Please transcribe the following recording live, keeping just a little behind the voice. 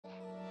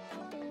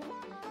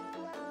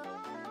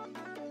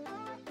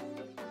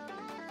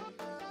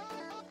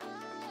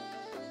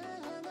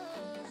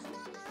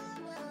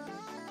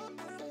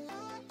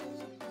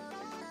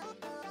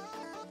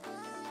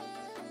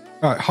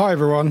All right, hi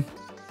everyone.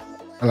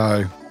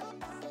 Hello.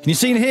 Can you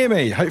see and hear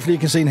me? Hopefully you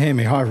can see and hear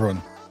me. Hi everyone.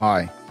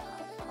 Hi.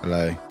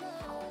 Hello.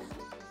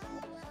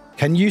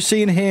 Can you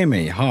see and hear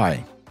me?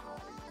 Hi.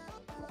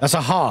 That's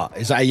a heart.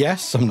 Is that a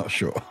yes? I'm not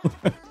sure.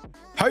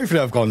 Hopefully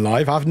I've gone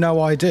live. I have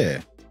no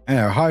idea.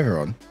 Anyway, hi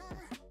everyone.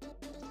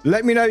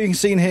 Let me know you can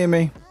see and hear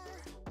me.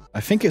 I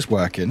think it's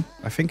working.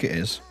 I think it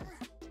is.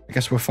 I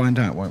guess we'll find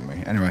out, won't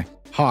we? Anyway,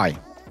 hi.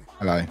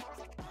 Hello.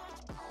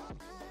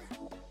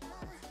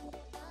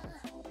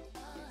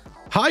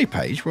 Hi,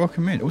 Paige.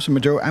 Welcome in. Also,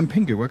 Maduro and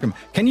Pingu. Welcome.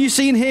 Can you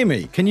see and hear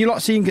me? Can you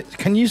lot see?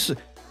 Can you?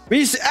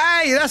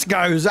 Hey, let's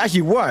go. It's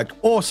actually worked.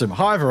 Awesome.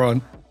 Hi,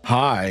 everyone.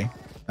 Hi.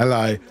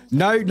 Hello.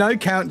 No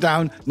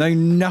countdown. No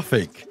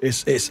nothing.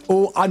 It's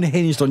all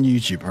unhinged on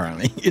YouTube.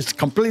 Apparently, it's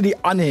completely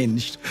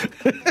unhinged.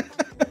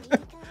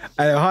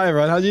 Hi,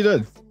 everyone. How you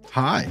doing?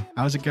 Hi.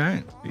 How's it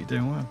going? Are you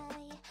doing well?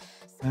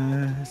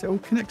 Is it all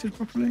connected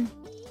properly?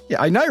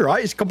 Yeah, I know,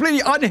 right? It's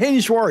completely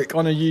unhinged Warwick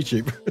on a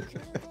YouTube.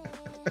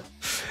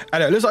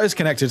 Anyway, it looks like it's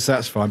connected, so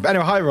that's fine. But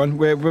anyway, hi everyone.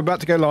 We're about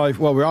to go live.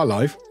 Well, we are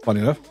live, funny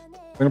enough.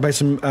 We're going to play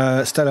some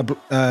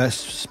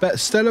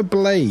Stellar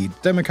Blade.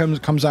 Demo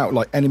comes out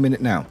like any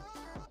minute now.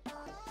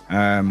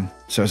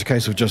 So it's a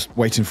case of just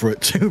waiting for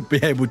it to be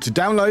able to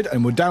download,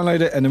 and we'll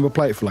download it, and then we'll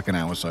play it for like an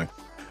hour or so.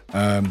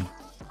 But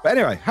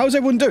anyway, how's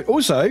everyone doing?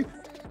 Also,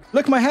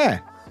 look at my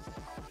hair.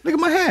 Look at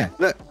my hair.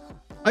 Look.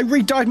 I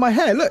re-dyed my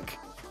hair. Look.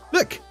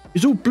 Look.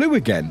 It's all blue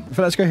again. In fact,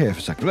 let's go here for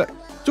a second. Look.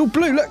 It's all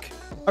blue. Look.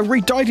 I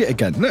re-dyed it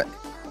again. Look.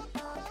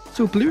 It's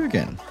all blue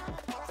again.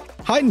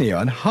 Hi,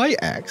 Neon. Hi,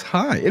 X.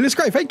 Hi. It looks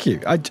great. Thank you.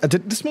 I did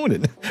it this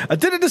morning. I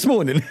did it this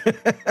morning.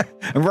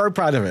 I'm very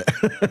proud of it.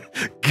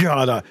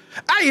 God.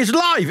 Hey, it's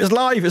live. It's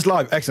live. It's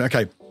live. Excellent.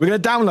 Okay. We're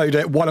going to download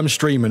it while I'm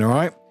streaming, all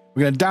right?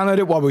 We're going to download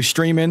it while we're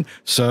streaming,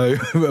 so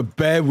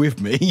bear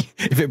with me.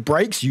 If it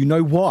breaks, you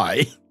know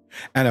why.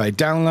 Anyway,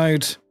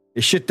 download.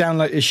 It should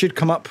download. It should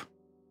come up.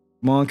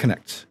 Come on,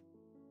 connect.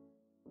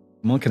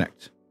 Come on,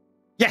 connect.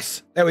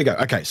 Yes. There we go.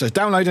 Okay. So it's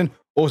downloading.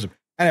 Awesome.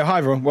 Anyway, hi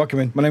everyone, welcome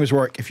in. My name is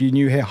Warwick. If you're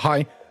new here,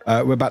 hi.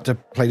 We're about to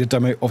play the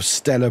demo of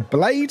Stellar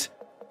Blade.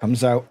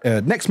 Comes out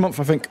next month,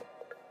 I think.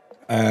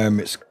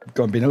 It's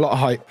going to be a lot of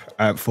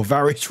hype for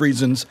various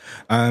reasons.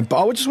 But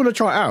I just want to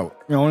try it out.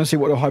 You know, I want to see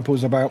what the hype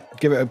was about.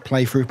 Give it a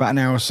playthrough about an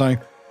hour or so.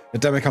 The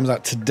demo comes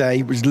out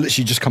today, which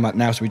literally just come out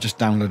now, so we're just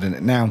downloading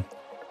it now.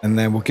 And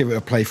then we'll give it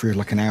a playthrough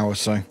like an hour or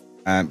so.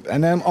 And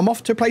then I'm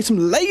off to play some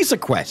Laser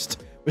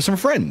Quest with some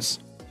friends.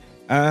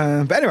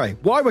 But anyway,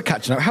 while we're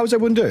catching up, how's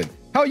everyone doing?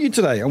 How are you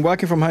today? I'm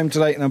working from home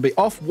today, and I'll be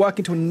off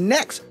working till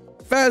next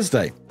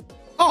Thursday.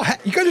 Oh,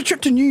 you going to a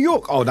trip to New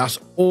York? Oh, that's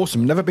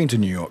awesome. Never been to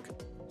New York.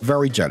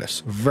 Very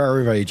jealous.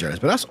 Very, very jealous.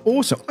 But that's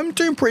awesome. I'm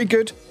doing pretty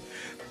good.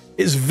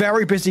 It's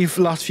very busy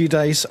for the last few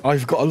days.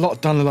 I've got a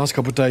lot done the last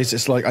couple of days.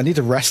 It's like I need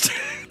to rest.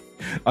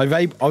 I've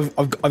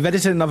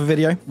edited another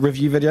video,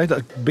 review video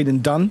that's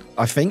been done,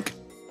 I think.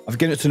 I've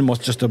given it to them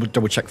just to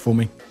double check for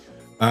me.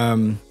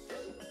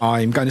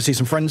 I'm going to see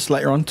some friends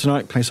later on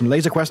tonight, play some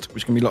Laser Quest, which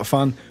is going to be a lot of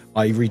fun.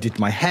 I redid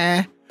my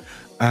hair.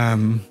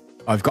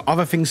 I've got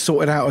other things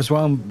sorted out as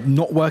well. I'm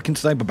not working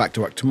today, but back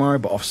to work tomorrow,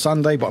 but off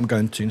Sunday. But I'm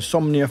going to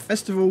Insomnia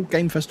Festival,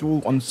 Game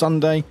Festival on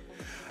Sunday.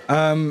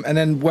 And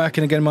then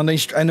working again Monday.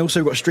 And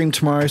also got stream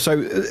tomorrow.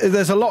 So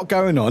there's a lot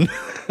going on.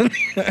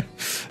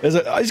 It's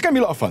going to be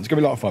a lot of fun. It's going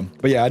to be a lot of fun.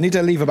 But yeah, I need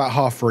to leave about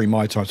 3:30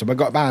 my time. So I've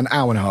got about an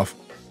hour and a half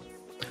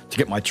to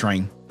get my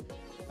train.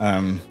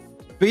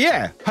 But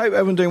yeah, hope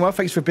everyone's doing well.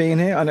 Thanks for being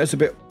here. I know it's a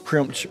bit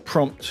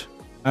prompt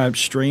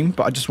stream,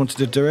 but I just wanted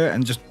to do it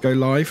and just go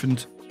live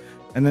and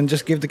then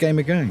just give the game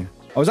a go.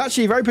 I was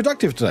actually very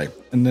productive today,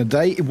 and the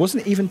day it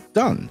wasn't even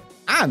done.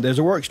 And there's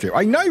a work stream.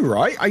 I know,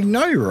 right? I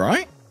know,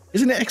 right?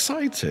 Isn't it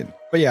exciting?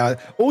 But yeah,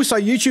 also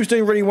YouTube's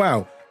doing really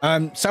well.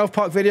 South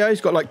Park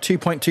videos got like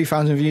 2.2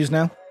 thousand views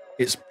now.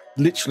 It's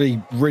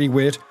literally really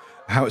weird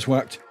how it's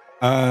worked.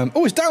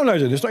 Oh, it's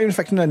downloaded. It's not even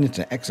affecting the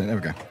internet. Excellent. There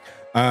we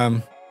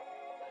go.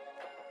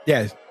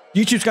 Yeah,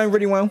 YouTube's going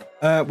really well.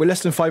 We're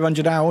less than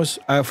 500 hours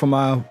from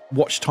our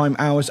watch time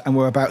hours, and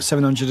we're about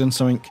 700 and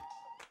something,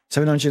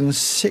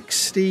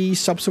 760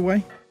 subs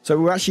away. So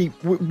we're actually,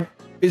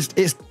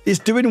 it's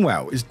doing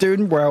well. It's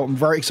doing well. I'm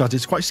very excited.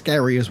 It's quite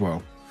scary as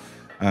well,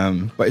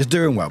 but it's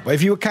doing well. But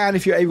if you've got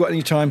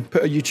any time,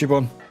 put a YouTube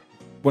on,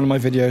 one of my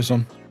videos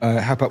on,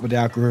 help out with the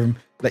algorithm.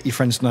 Let your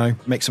friends know.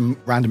 Make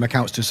some random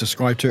accounts to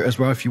subscribe to it as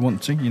well if you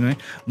want to. You know, I'm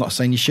not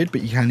saying you should,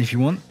 but you can if you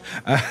want.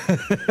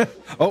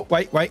 Oh,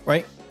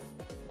 wait.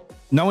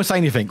 No one say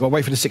anything. Gotta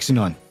wait for the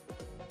 69.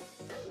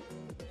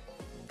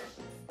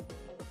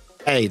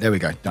 Hey, there we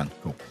go. Done.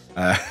 Cool.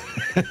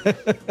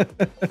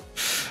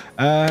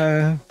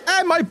 And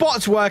my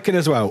bot's working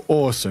as well.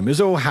 Awesome.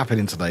 It's all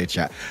happening today,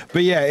 chat.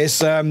 But yeah, it's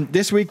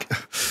this week.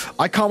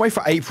 I can't wait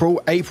for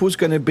April. April's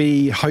going to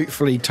be,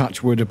 hopefully,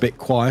 touch wood, a bit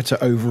quieter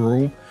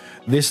overall.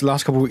 This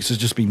last couple of weeks has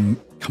just been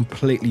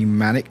completely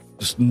manic,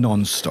 just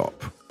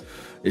non-stop.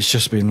 It's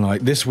just been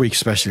like, this week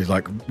especially,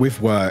 like with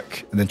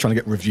work and then trying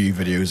to get review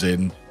videos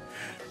in.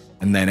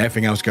 And then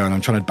everything else going on,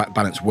 I'm trying to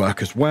balance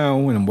work as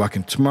well. And I'm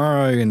working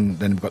tomorrow. And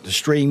then we've got the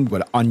stream, we've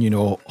got an onion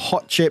or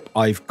hot chip.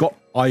 I've got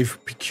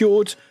I've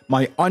procured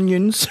my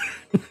onions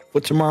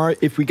for tomorrow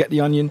if we get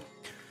the onion,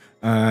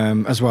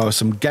 as well as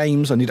some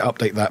games. I need to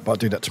update that, but I'll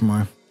do that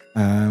tomorrow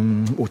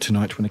or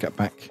tonight when I get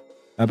back.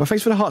 But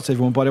thanks for the hearts,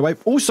 everyone, by the way.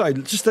 Also,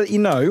 just to let you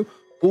know,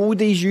 all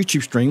these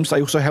YouTube streams,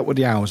 they also help with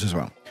the hours as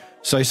well.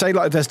 So say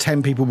like if there's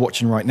 10 people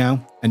watching right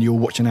now and you're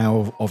watching an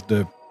hour of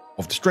the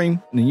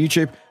stream on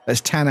YouTube,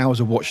 that's 10 hours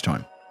of watch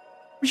time,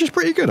 which is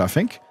pretty good, I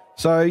think.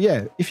 So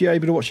yeah, if you're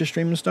able to watch the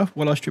stream and stuff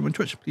while I stream on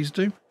Twitch, please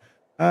do.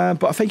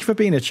 But thank you for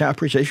being here, chat. I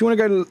appreciate it. If you want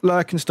to go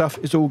lurk and stuff,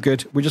 it's all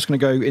good. We're just going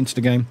to go into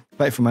the game,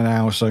 play it for an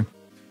hour or so,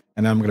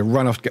 and then I'm going to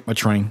run off to get my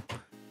train.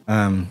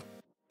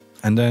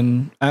 And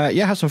then,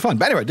 yeah, have some fun.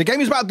 But anyway, the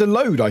game is about to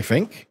load, I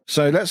think.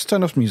 So let's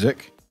turn off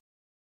music.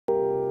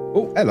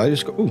 Oh, hello.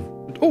 Just got,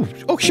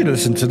 should have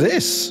listened to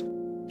this.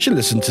 Should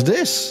listen to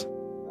this.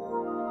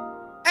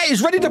 Hey,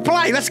 it's ready to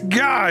play. Let's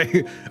go.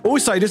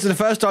 Also, this is the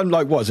first time,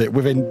 like, what is it?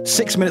 Within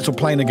 6 minutes of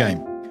playing a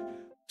game.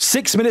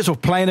 6 minutes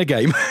of playing a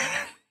game.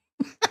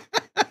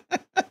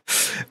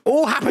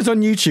 All happens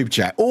on YouTube,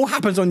 chat. All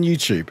happens on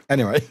YouTube.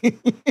 Anyway.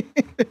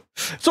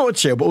 Sort of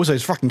chill, but also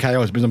it's fucking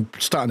chaos because I'm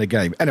starting a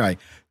game. Anyway,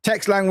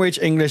 text language,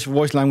 English,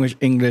 voice language,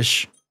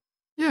 English.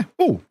 Yeah.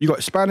 Oh, you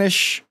got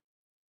Spanish,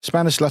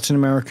 Latin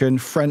American,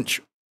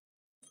 French,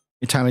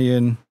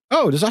 Italian.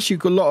 Oh, there's actually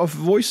a lot of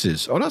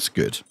voices. Oh, that's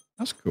good.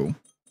 That's cool.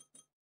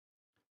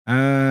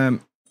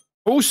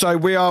 Also,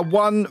 we are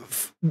one,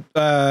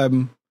 I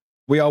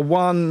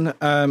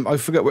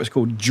forget what it's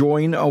called,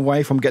 join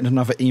away from getting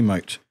another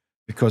emote.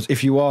 Because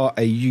if you are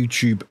a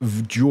YouTube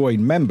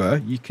join member,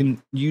 you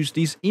can use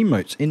these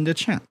emotes in the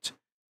chat.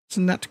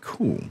 Isn't that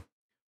cool?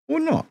 Or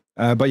not?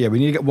 But yeah, we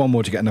need to get one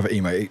more to get another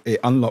emote.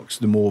 It unlocks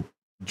the more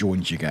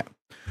joins you get.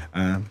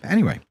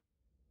 Anyway,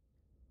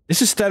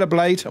 this is Stellar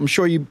Blade. I'm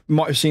sure you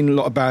might have seen a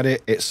lot about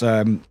it. It's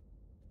a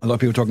lot of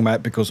people talking about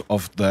it because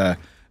of the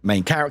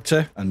main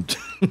character and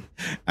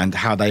and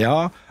how they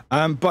are.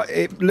 But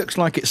it looks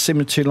like it's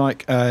similar to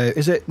like,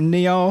 is it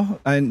Neo?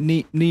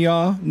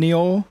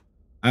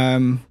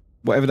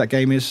 Whatever that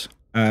game is,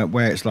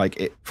 where it's like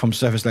it from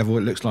surface level,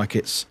 it looks like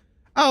it's,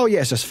 oh yeah,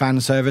 it's just fan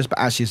service, but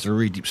actually it's a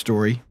really deep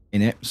story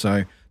in it.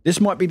 So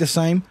this might be the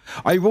same.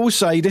 I will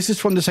say this is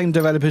from the same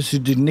developers who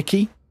did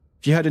Nikki.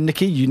 If you heard of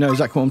Nikki, you know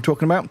exactly what I'm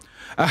talking about.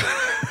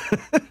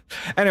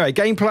 Anyway,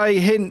 gameplay,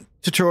 hint,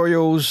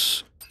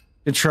 tutorials,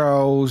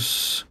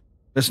 controls.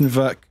 Let's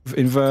invert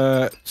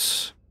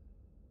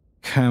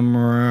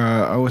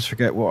camera. I always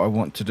forget what I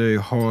want to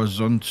do.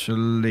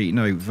 Horizontally,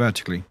 no,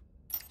 vertically.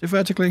 Is it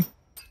vertically?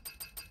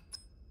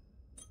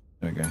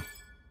 There we go.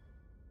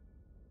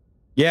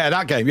 Yeah,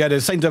 that game. Yeah, they're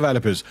the same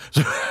developers.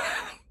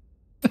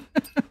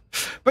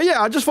 But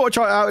yeah, I just thought I'd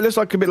try it out. It looks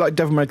like a bit like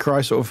Devil May Cry,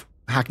 sort of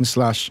hack and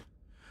slash.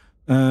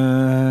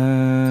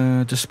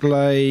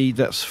 Display,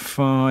 that's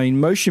fine.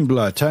 Motion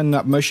blur. Turn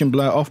that motion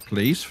blur off,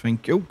 please.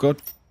 Thank you. Oh, God.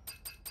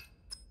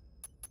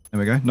 There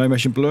we go. No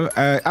motion blur.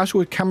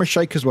 Actual camera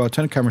shake as well.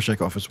 Turn the camera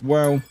shake off as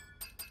well.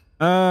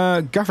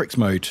 Graphics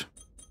mode.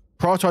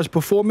 Prioritize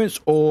performance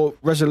or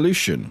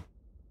resolution.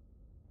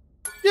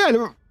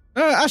 Yeah,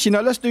 actually,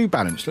 no, let's do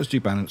balance. Let's do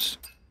balance.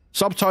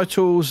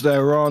 Subtitles,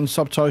 they're on.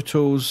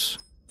 Subtitles.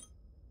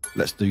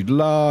 Let's do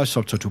large.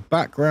 Subtitle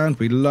background.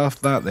 We love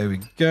that. There we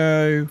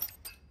go.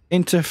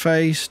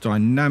 Interface.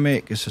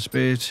 Dynamic.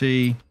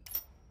 Accessibility.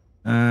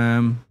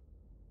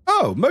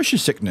 Oh, motion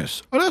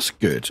sickness. Oh, that's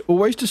good.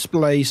 Always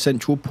display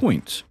central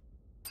point.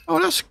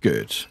 Oh, that's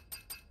good.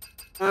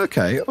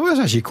 Okay. Oh, there's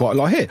actually quite a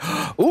lot here.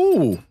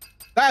 Oh,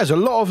 that is a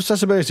lot of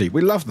accessibility. We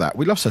love that.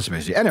 We love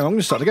accessibility. Anyway, I'm going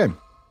to start the game.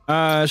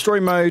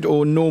 Story mode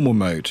or normal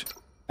mode.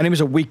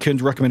 Enemies are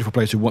weakened. Recommend for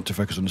players who want to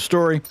focus on the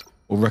story,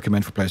 or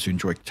recommend for players who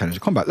enjoy challenging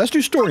combat. Let's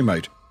do story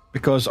mode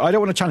because I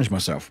don't want to challenge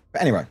myself.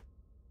 But anyway,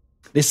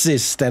 this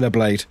is Stellar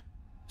Blade,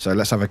 so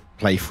let's have a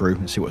playthrough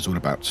and see what it's all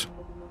about.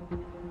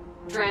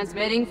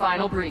 Transmitting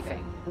final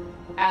briefing.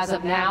 As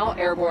of now,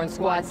 Airborne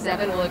Squad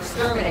 7 will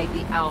exterminate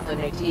the Alpha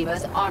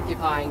Nativas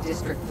occupying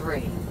District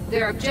 3.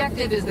 Their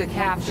objective is the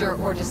capture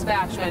or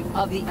dispatchment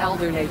of the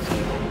Elder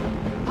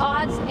Nativa.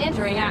 Pods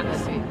entering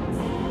atmosphere.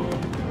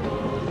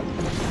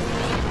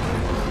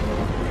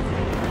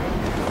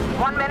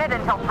 1 minute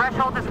until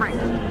threshold is reached.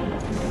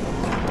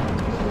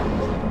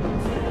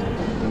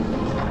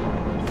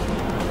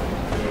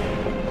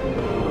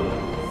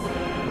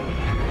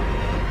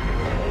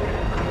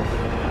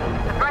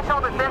 The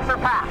threshold has been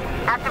surpassed.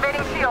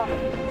 Activating shield.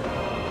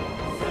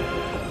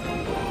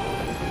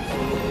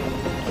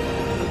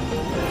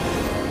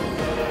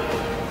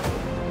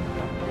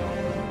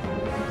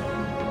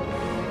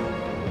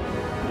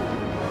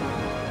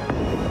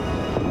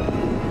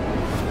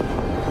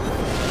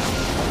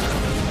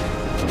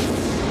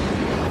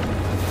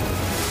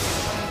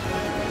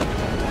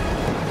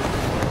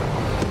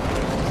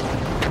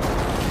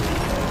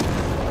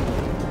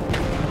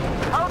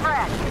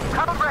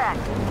 Code red.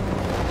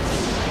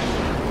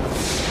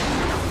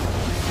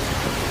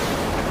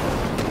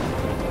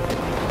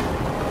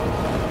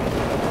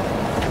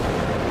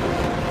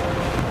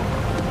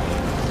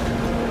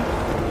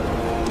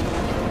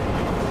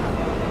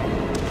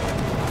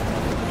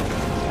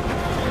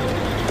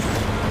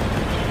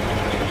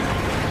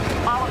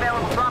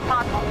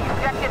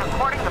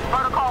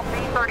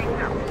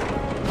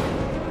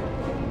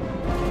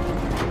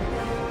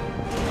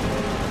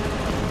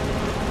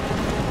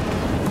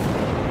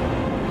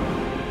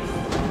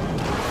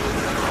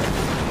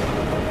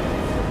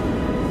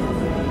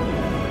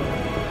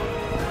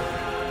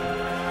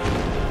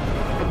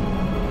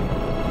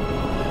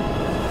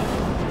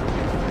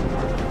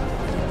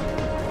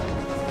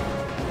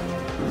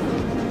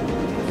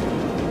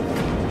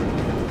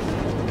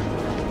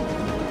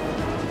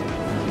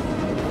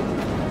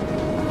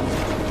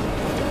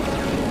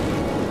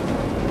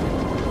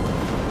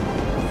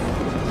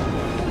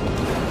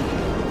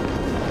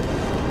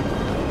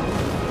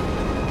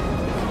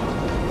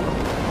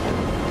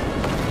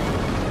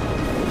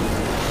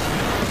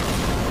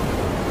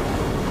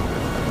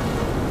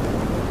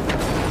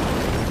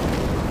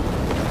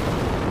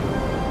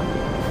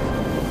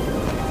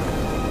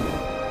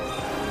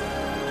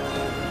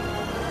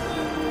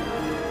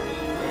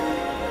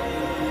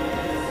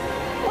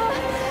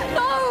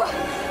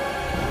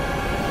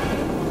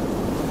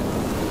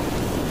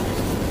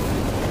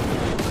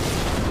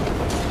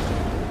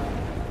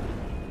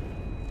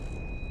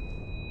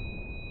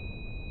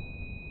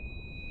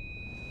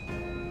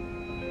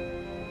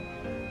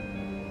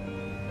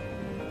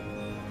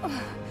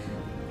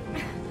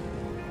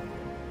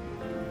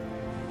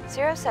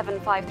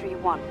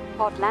 07531.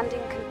 Pod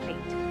landing complete.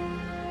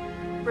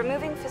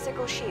 Removing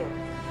physical shield.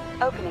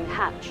 Opening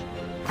hatch.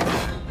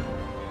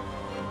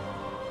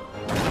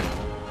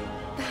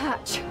 The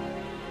hatch.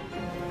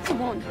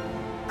 Come on.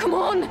 Come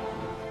on!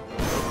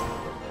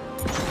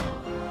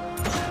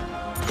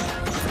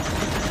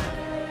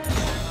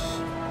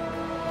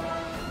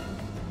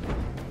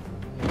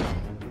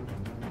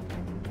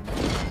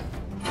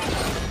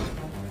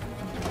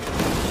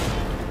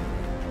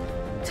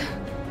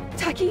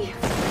 Taki?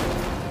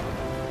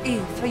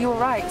 Eve, are you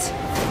alright?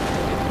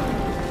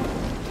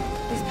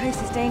 This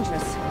place is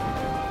dangerous.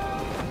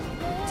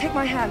 Take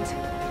my hand.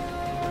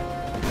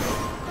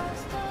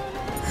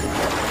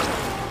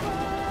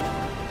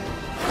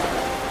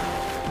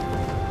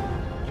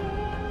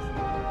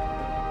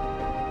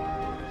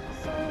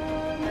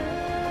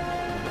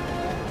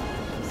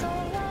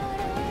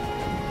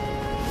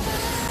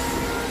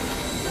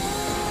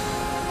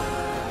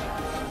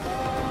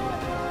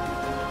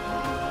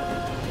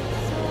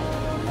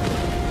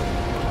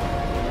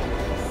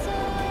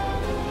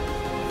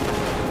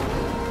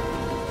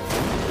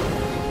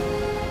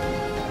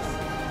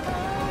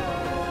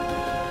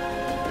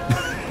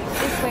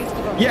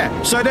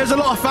 Yeah, so there's a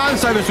lot of fan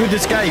service with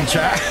this game,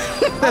 chat.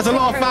 There's a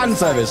lot of fan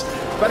service.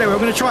 But anyway, we're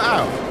going to try it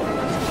out.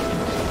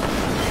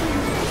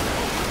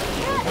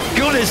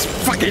 God, it's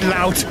fucking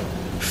loud.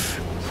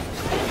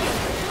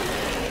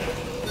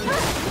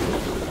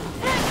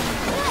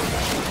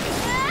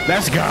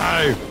 Let's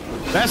go.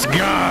 Let's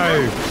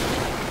go.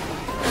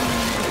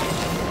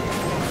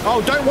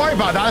 Oh, don't worry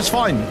about that. That's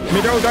fine.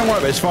 Midori, don't worry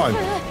about it. It's fine.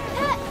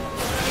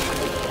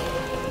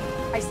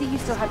 I see you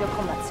still have your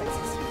combat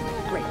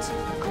sensors. Great.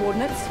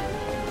 Coordinates?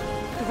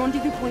 The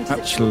rendezvous point is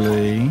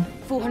actually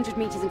at 400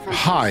 meters in front.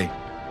 Hi.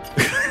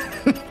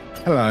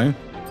 Hello.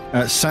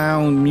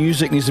 Sound,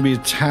 music needs to be a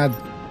tad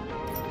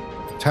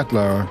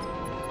lower.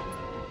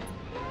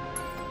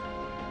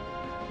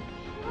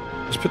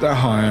 Let's put that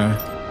higher.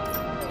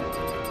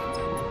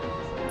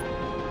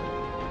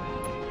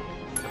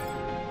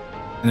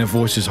 And the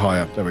voice is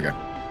higher. There we go.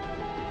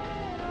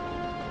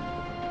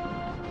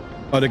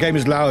 Oh, the game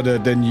is louder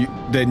than you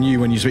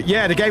when you speak.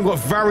 Yeah, the game got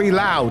very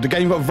loud. The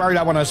game got very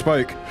loud when I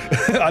spoke.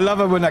 I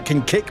love it when that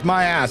can kick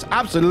my ass.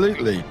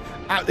 Absolutely.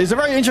 It's a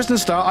very interesting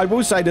start. I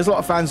will say there's a lot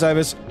of fan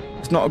service.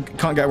 It's not,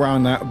 can't get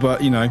around that,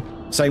 but you know,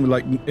 same with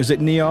like, is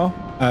it Nier?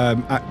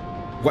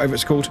 Whatever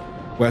it's called,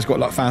 where it's got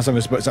like fan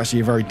service, but it's actually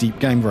a very deep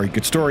game, very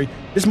good story.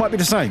 This might be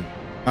the same.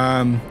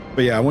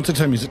 But yeah, I want to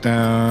turn music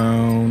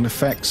down.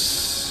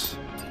 Effects.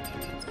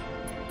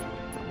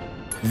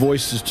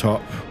 Voice is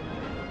top.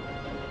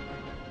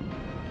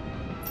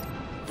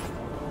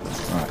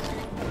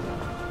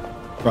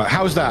 Right,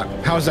 how's that?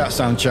 How's that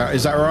sound, chat?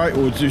 Is that right,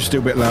 or is it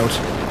still a bit loud?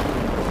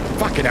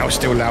 Fucking hell, it's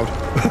still loud.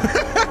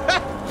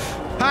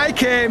 Hi,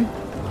 Kim.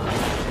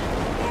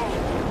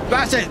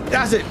 That's it.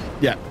 That's it.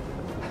 Yeah.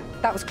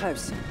 That was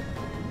close.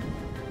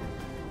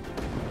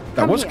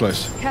 That was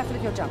close. Careful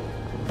of your jump.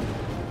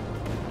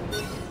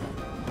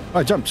 Oh,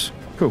 it jumps.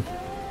 Cool.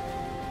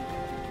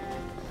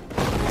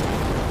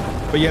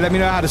 But yeah, let me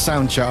know how the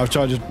sound, chat. I've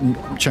tried to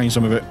change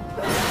some of it.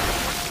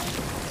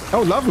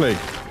 Oh, lovely.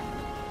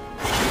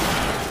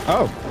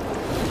 Oh.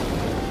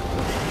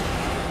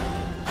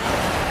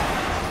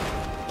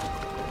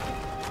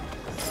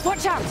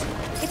 Watch out!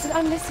 It's an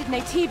unlisted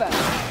Nativa.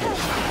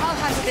 I'll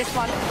handle this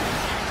one.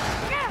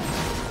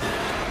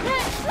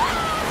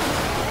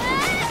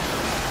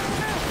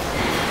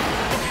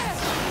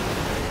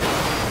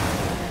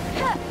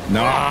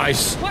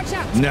 Nice. Watch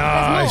out.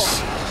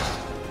 Nice.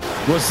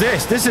 What's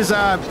this? This is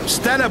a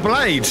Stellar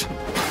Blade.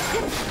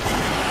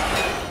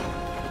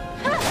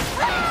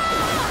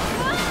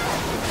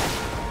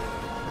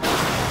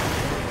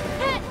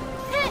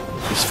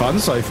 It's fun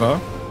so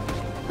far.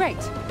 Great.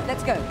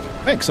 Let's go.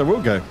 Thanks, I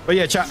will go. But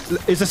yeah, chat,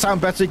 is the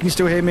sound better? Can you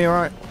still hear me all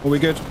right? Are we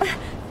good?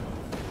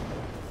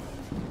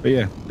 But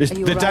yeah,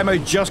 the demo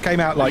just came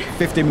out like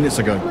 15 minutes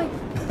ago.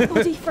 My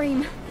body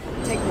frame.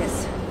 Take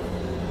this.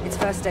 It's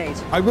first aid.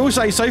 I will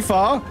say, so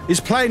far, it's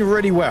playing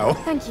really well.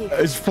 Thank you.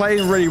 It's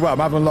playing really well. I'm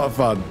having a lot of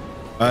fun.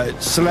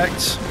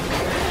 Select.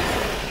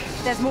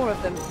 There's more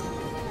of them.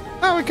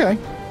 Oh, okay.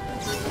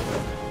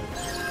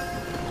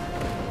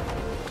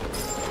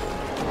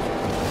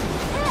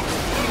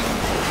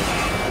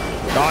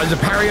 Oh, there's a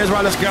parry as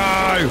well. Let's go.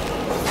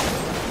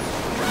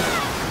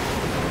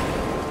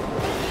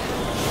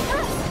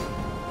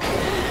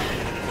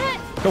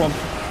 Come on.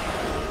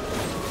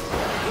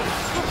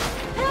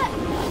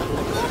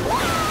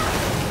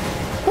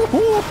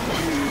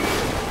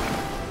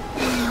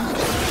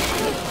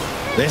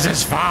 This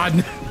is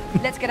fun.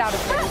 Let's get out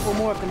of here before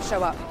more of them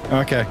show up.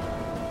 Okay.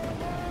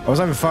 I was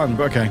having fun,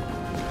 but okay.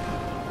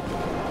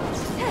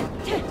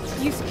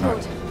 You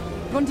secured.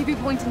 Rendezvous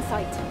point in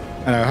sight.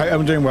 I know,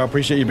 I'm doing well.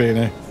 Appreciate you being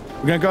here.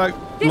 We're going to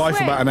go live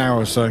for about an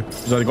hour or so,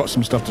 because I've got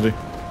some stuff to do.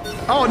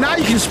 Oh, now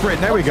you can sprint.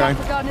 There we go.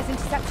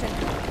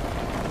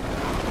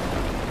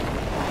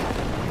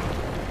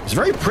 It's a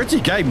very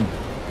pretty game.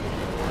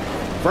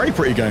 Very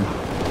pretty game.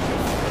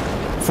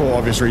 For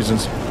obvious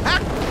reasons.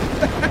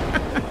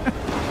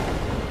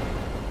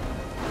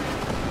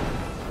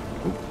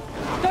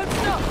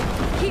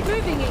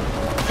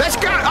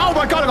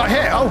 my god, I got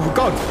hit! Oh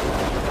god!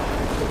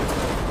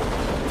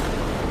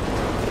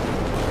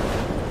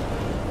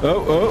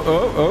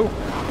 Oh.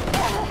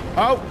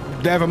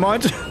 Oh, never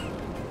mind.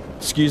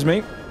 Excuse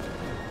me.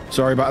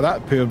 Sorry about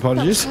that. Pure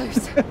apologies.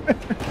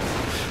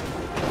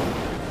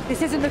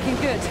 This isn't looking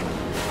good.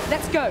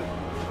 Let's go.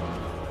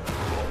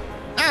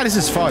 Ah, this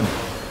is fun.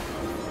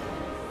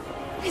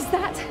 Is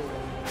that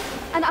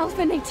an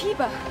Alpha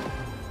Natiba?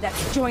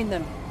 Let's join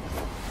them.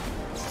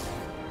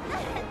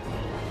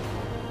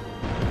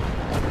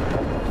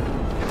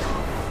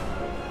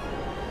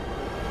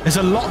 There's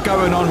a lot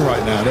going on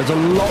right now. There's a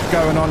lot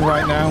going on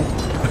right now.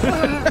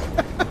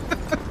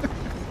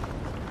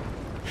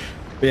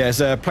 But yeah, it's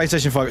a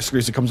PlayStation 5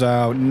 exclusive. Comes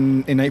out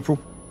in April.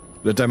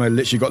 The demo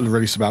literally got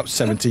released about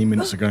 17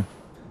 minutes ago.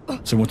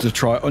 So I wanted to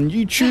try it on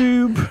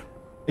YouTube.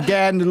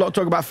 Again, a lot of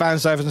talk about fan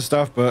service and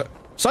stuff, but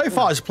so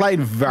far it's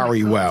playing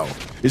very well.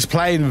 It's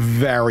playing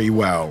very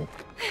well.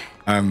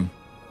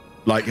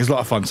 Like it's a lot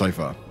of fun so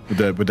far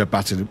with the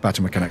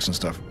battle mechanics and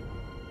stuff.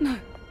 No.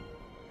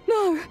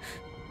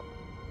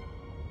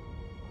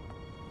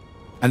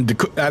 And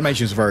the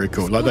animations are very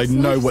cool. Like they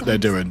know what they're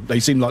doing. They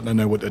seem like they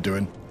know what they're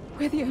doing.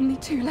 We're the only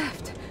two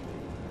left.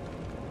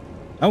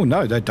 Oh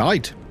no, they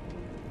died.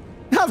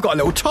 I've got a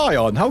little tie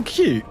on. How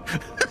cute.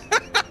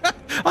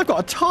 I've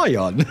got a tie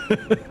on.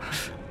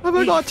 Have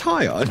I got a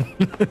tie on?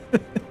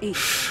 Like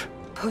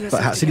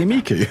Hatsune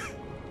Miku.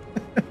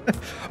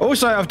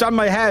 Also, I've done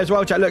my hair as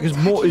well, chat. Look,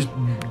 it's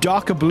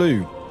darker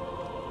blue.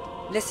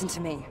 Listen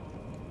to me.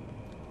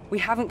 We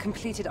haven't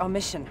completed our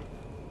mission.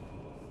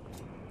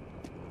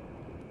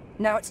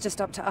 Now it's just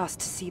up to us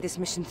to see this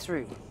mission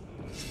through.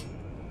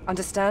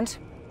 Understand?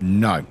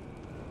 No.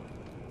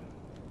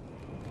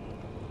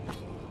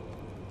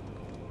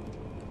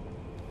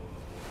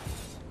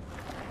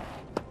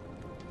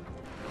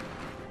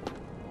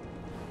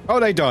 Oh,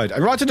 they died.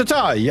 And right to the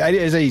tie. Yeah,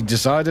 as he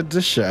decided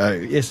to show.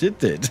 Yes, it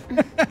did.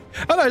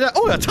 Oh, no.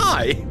 Oh, a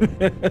tie.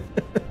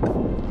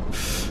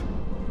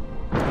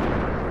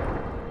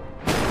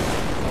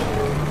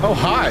 Oh,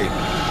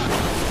 hi.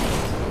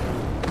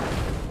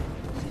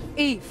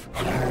 Eve,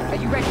 are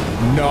you ready?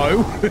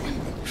 No.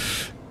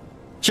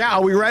 Chat,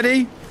 are we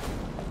ready?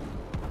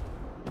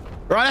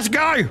 Right, let's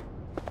go.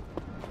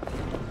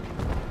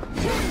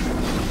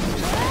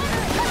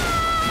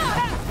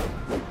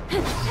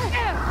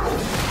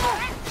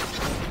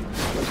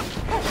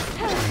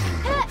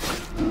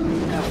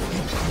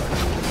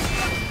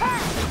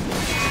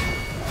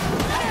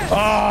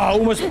 Oh,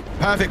 almost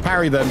perfect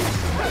parry then.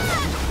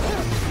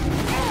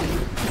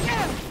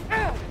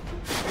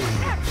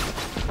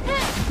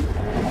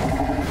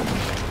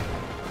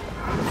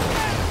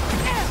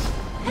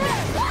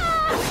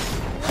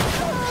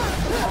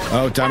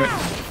 Oh, damn it.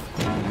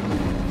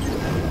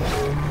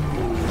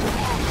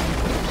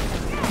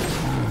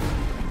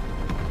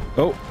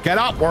 Oh, get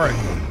up, Warwick.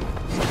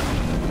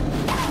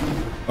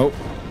 Oh.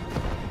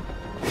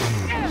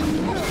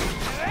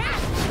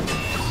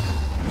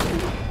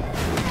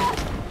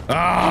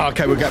 Ah,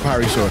 okay, we'll get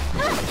parry sword.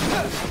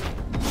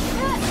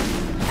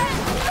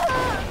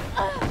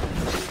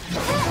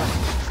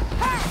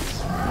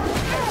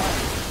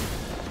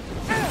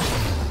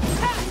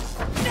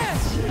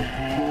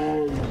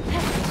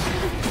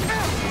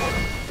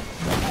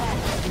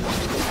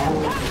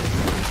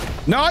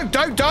 No,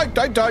 don't.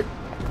 There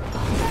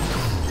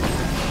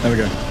we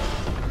go.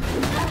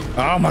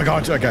 Oh my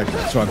god, okay,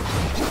 it's fine.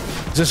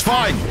 This is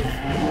fine.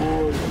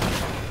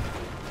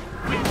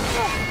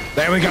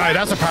 There we go,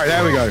 that's a parry,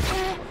 there we go.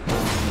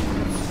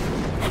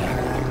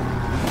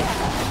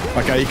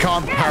 Okay, you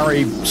can't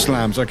parry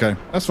slams, okay,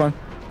 that's fine.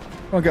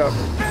 I'll go.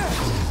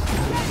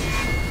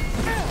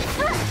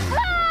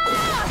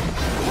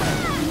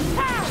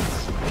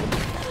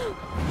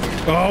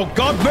 Oh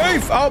god,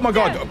 move! Oh my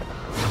god.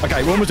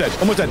 Okay, we're almost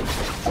dead.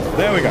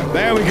 There we go.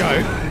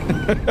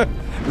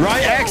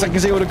 Right X, I can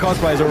see all the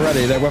cosplays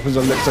already. Their weapons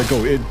look so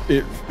cool.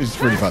 It's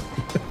really fun.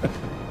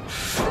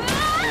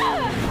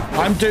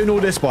 I'm doing all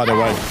this, by the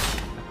way.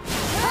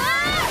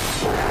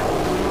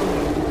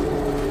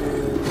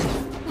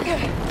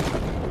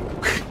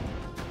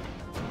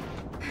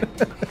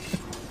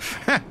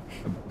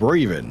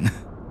 Breathing.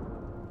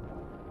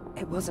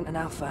 It wasn't an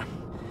alpha,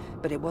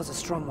 but it was a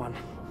strong one.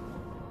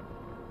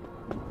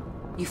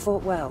 You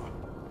fought well.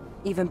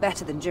 Even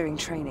better than during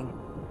training.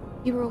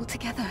 You were all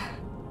together.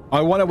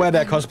 I want to wear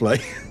their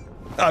cosplay.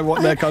 I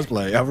want their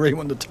cosplay. I really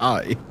want the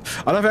tie.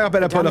 I don't think I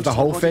better put up the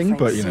whole thing,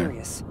 but you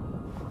know.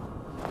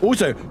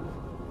 Also,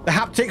 the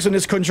haptics on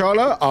this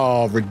controller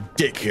are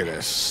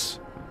ridiculous.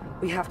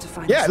 We have to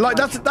find. Yeah, like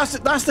that's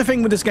the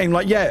thing with this game.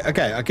 Like, yeah,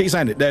 okay, I keep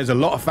saying it. There's a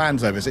lot of fan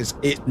service.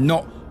 It's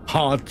not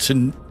hard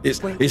to.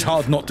 It's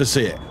hard not to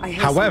see it.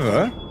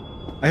 However,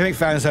 I think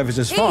fan service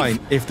is fine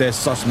if there's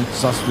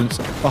substance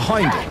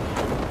behind it.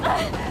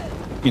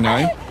 You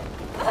know,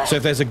 so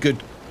if there's a good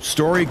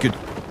story, good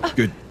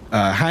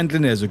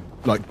handling, there's a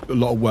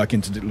lot of work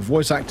into the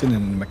voice acting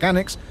and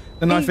mechanics,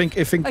 then I think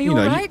you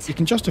know you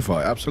can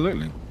justify it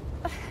absolutely.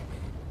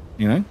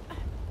 You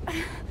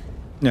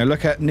know,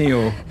 look at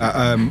Neo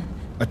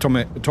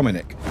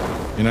Atomic.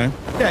 You know?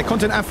 Yeah,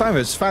 content and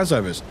fan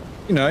service.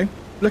 You know,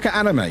 look at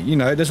anime. You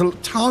know, there's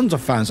tons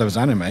of fan service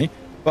anime,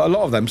 but a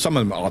lot of them, some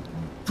of them are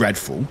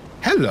dreadful.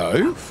 Hello.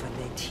 Alpha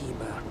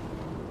Natiba.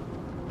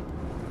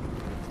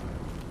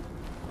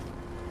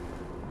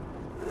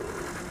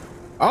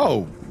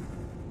 Oh.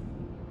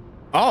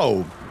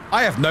 Oh,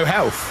 I have no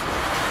health.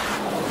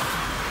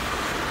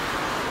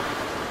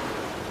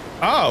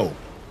 Oh.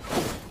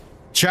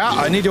 Chat,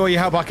 I need all your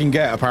help I can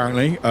get,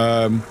 apparently.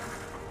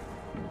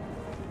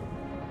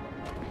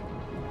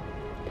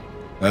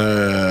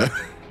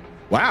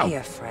 Wow.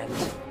 Hey, friend.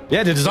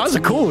 Yeah, the designs are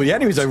cool. The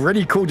enemies are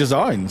really cool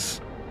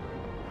designs.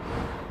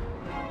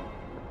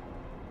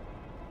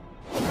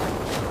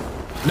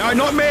 No,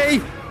 not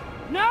me!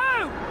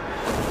 No!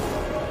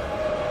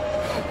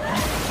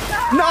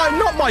 No,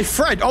 not my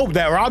friend. Oh,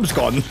 their arm's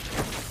gone.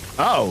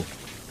 Oh.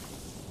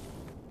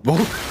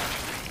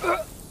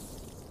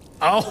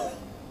 Oh.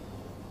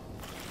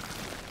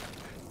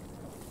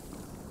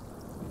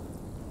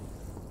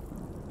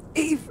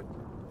 Eve!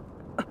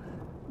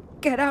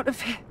 Get out of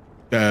here.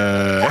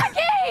 Jackie!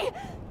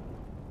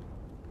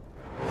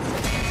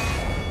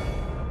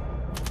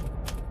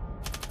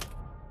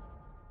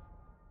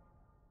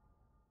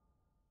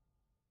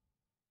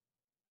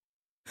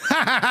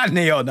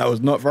 Neon, that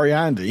was not very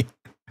handy.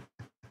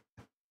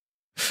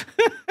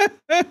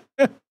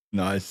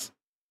 Nice.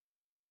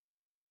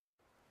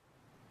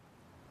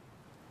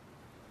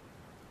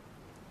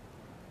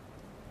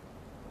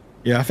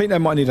 Yeah, I think they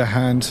might need a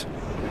hand.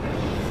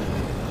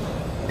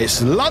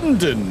 It's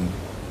London!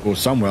 Or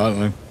somewhere, I don't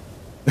know.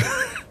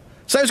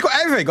 So it's got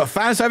everything. It's got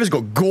fan service, it's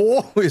got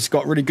gore, it's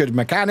got really good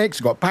mechanics,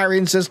 it's got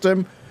parrying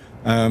system.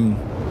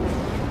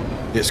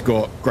 It's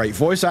got great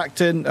voice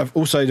acting.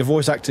 Also, the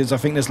voice actors, I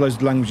think there's loads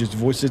of languages to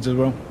voices as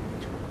well.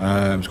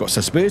 It's got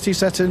accessibility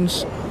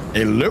settings.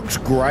 It looks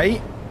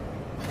great.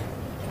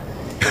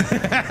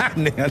 I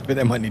think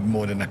they might need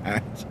more than a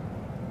hand.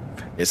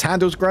 Its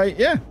handle's great.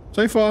 Yeah,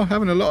 so far,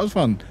 having a lot of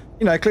fun.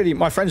 You know, clearly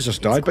my friend's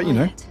just died, but you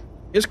know,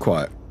 it's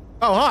quiet.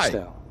 Oh, hi.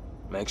 Still,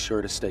 make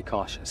sure to stay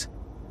cautious.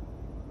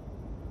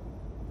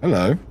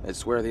 Hello.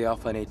 It's where the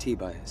Alpha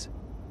Natiba is.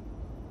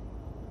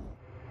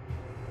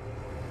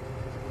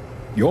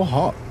 You're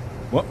hot.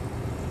 What?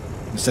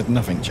 You said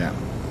nothing, chap.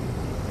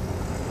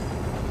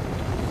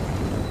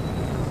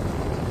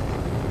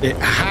 It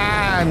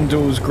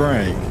handles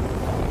great.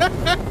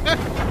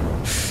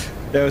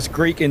 There was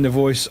Greek in the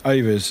voice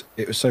overs.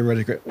 It was so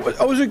really great.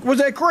 Oh, was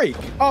there Greek?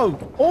 Oh,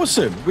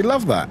 awesome. We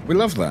love that. We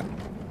love that.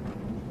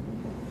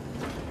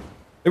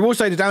 I will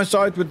say the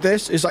downside with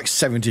this is like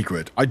 70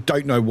 quid. I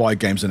don't know why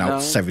games are now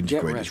 70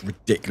 quid. It's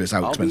ridiculous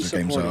how expensive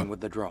games are.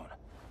 With the drone.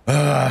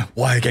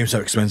 Why are games so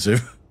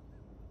expensive?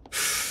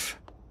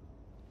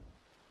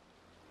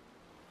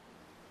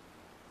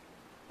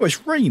 Oh,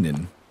 it's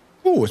raining.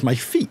 Oh, it's my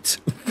feet.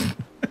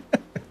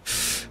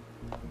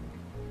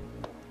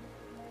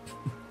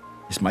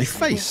 It's my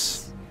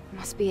face.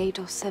 Must be 8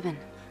 or 7.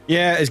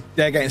 Yeah,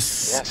 they're getting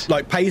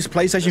like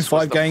PlayStation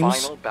 5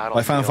 games,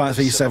 like Final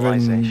Fantasy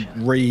 7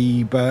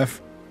 Rebirth.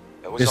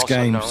 This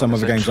game, some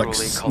other games, like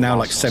now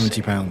like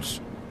 £70,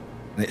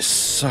 and it's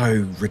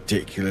so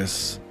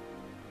ridiculous.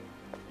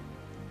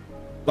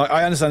 Like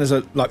I understand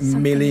there's like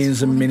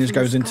millions and millions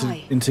goes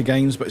into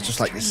games, but it's just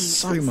like there's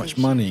so much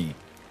money,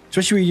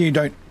 especially when you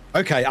don't.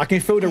 Okay, I can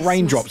feel the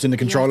raindrops in the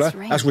controller.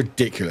 That's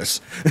ridiculous.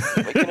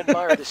 We can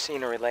admire the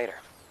scenery later.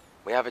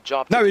 We have a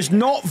job to do. No, it's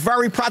not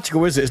very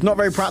practical, is it? It's not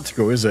very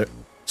practical, is it?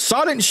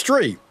 Silent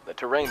Street. The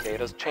terrain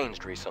data's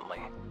changed recently.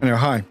 Anyway,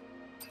 hi.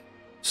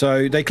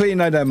 So they clearly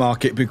know their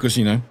market because,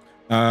 you know.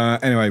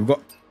 Anyway, we've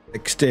got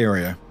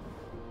exterior.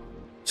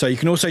 So you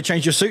can also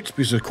change your suits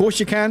because of course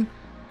you can.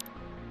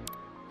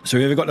 So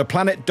we've got the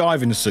planet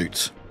diving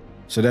suit.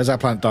 So there's our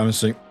planet diving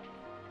suit.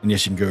 And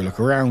yes, you can go look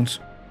around.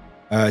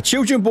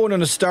 Children born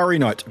on a starry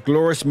night, a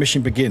glorious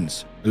mission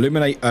begins.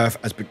 Illuminate Earth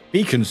as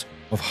beacons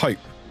of hope.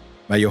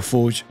 May you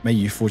forge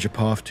a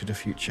path to the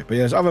future. But yeah,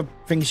 there's other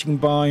things you can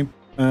buy.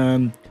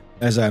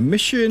 There's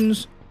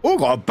missions. Oh,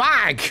 got a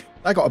bag.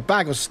 I got a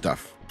bag of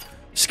stuff.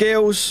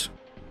 Skills.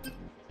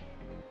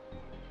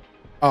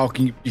 Oh,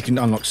 you can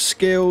unlock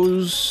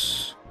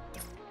skills.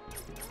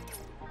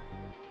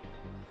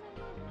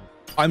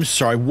 I'm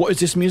sorry, what is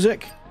this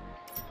music?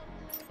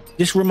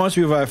 This reminds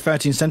me of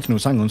 13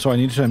 Sentinels. Hang on, sorry, I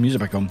need to turn the music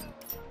back on.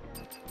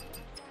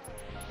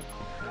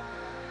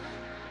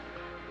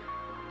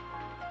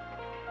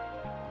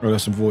 Oh,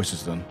 there's some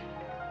voices done.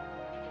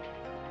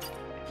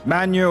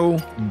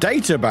 Manual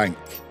data bank.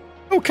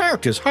 Oh,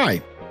 characters.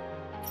 Hi.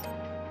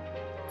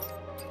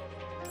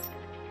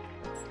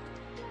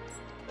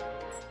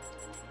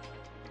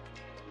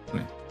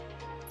 Right,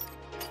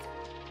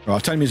 I'll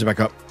turn the music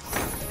back up.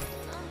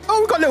 Oh,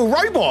 we've got a little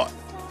robot.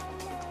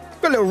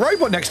 We've got a little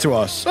robot next to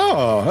us.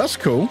 Oh, that's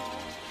cool.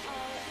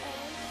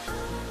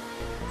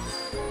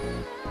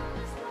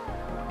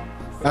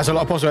 That's a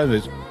lot of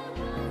possibilities.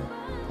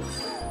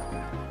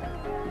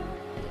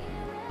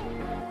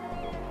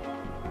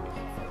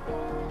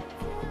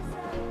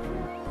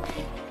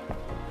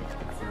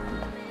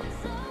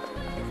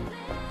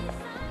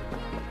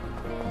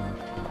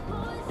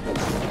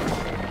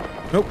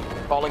 Nope.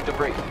 Falling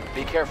debris.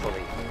 Be careful,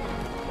 Lee.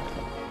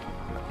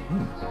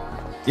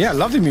 Yeah,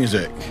 lovely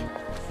music.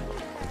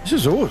 This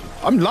is awesome.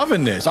 I'm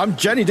loving this. I'm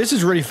Jenny. This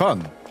is really fun.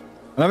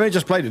 And I've only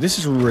just played it. This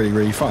is really,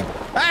 really fun.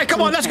 Hey,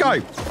 come on, let's go.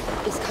 Is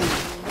coming.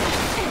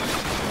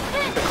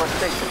 The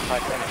crustacean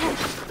type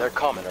enemies. They're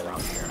common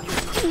around here.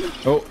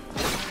 Oh.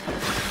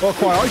 Oh,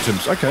 quite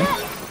items. Okay.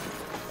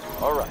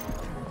 All right.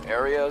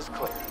 Area is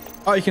clear.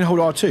 Oh, you can hold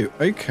R2.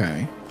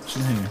 Okay. What's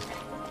in here?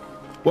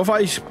 What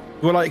if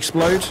will I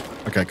explode?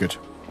 Okay, good.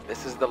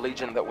 This is the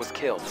Legion that was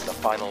killed in the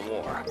final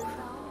war.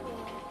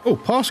 Oh,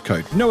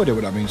 passcode. No idea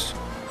what that means.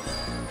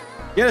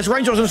 Yeah, there's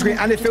raindrops on the screen,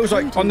 and it feels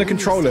like on the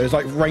controller, it's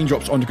like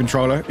raindrops on the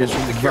controller. It's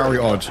very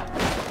odd.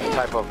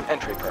 Type of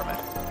entry permit.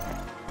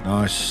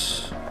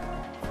 Nice.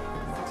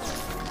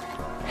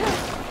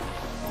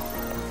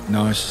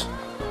 Nice.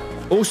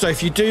 Also,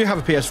 if you do have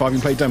a PS5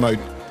 and play demo,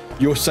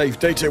 your save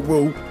data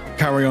will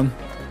carry on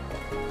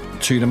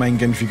to the main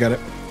game if you get it.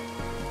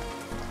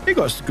 You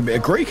got a bit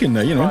of Greek in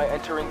there, you know. Try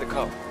entering the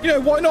code. You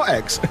know, why not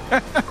X?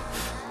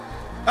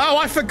 Oh,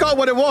 I forgot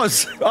what it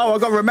was. Oh, I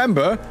got to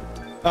remember.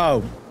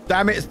 Oh,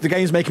 damn it. The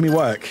game's making me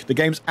work. The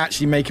game's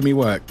actually making me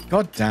work.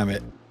 God damn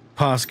it.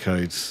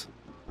 Passcodes.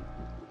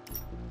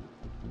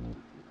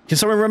 Can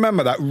someone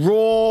remember that?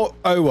 Raw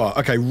OA.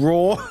 Okay,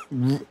 raw.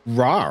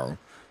 Raw.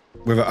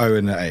 With an O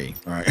and an A.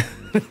 All right.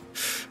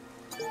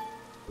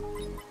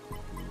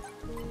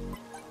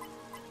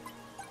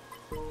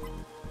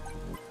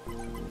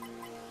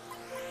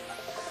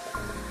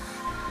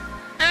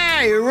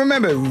 Hey,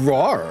 remember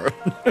raw.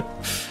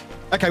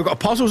 Okay, we've got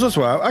puzzles as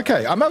well.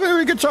 Okay, I'm having a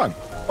really good time.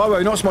 By the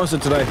way, not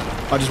sponsored today.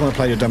 I just want to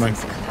play the demo.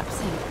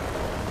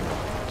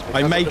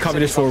 I may cover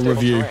this for a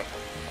review.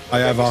 I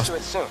have asked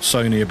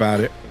Sony about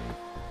it.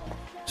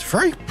 It's a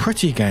very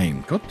pretty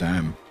game. God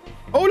damn.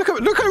 Oh, look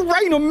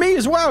at rain on me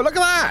as well. Look at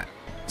that.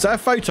 Is that a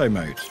photo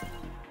mode?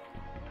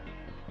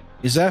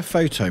 Is there a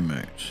photo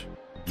mode?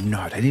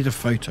 No, they need a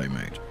photo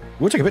mode.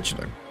 We'll take a picture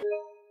though.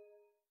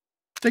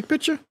 Take a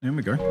picture. There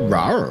we go.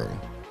 Rawr.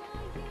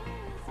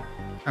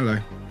 Hello.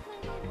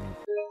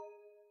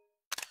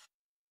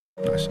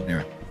 Nice.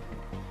 Anyway.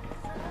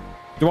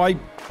 Do I?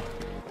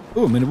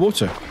 Oh, I'm in the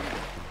water.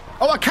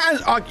 Oh, I can.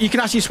 You can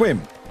actually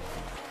swim.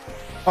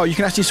 Oh, you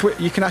can actually swim.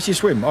 You can actually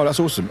swim. Oh, that's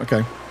awesome.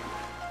 Okay.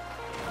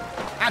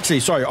 Actually,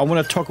 sorry. I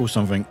want to toggle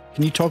something.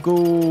 Can you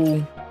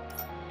toggle?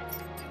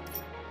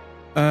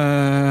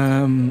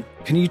 Can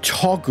you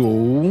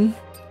toggle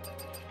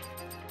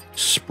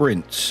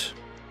sprint?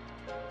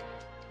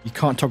 You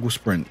can't toggle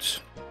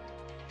sprint.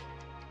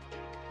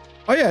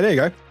 Oh yeah, there you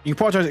go. You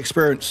can prioritize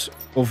experience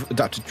of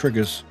adapted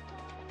triggers.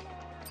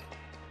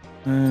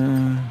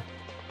 You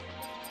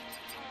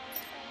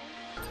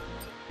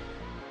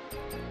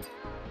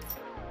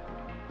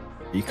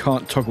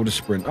can't toggle the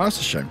sprint. Oh, that's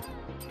a shame.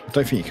 I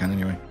don't think you can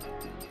anyway.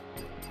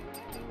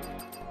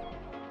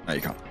 No,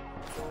 you can't.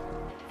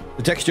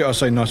 The texture are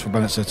so nice for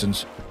balance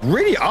settings.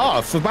 Really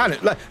are for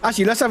balance.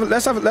 Actually, let's have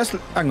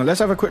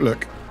a quick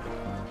look.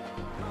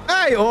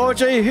 Hey,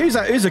 Audrey, who's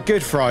that? Who's a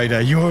good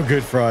Friday? You're a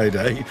good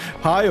Friday.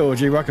 Hi,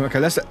 Audrey. Welcome. Okay,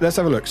 let's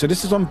have a look. So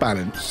this is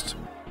unbalanced.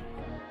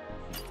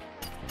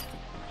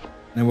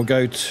 Then we'll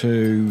go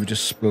to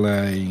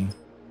display.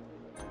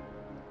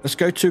 Let's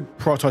go to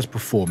prioritize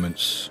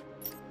performance.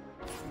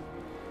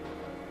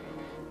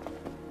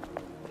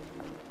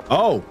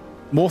 Oh,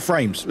 more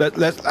frames.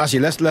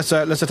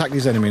 Let's attack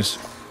these enemies.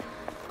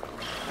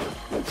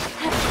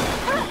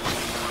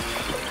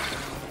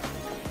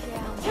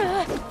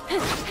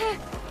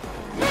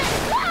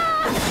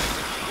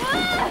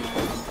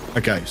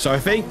 Okay, so I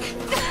think.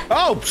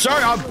 Oh,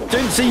 sorry, I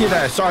didn't see you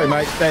there. Sorry,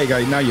 mate. There you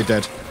go. Now you're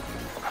dead.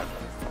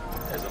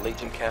 There's a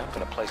Legion camp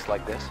in a place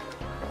like this.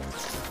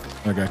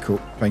 Okay,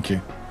 cool. Thank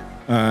you.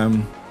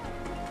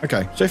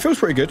 Okay, so it feels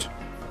pretty good.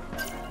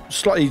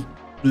 Slightly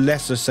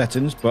lesser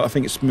settings, but I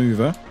think it's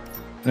smoother.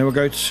 And then we'll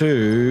go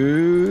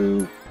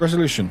to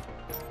resolution.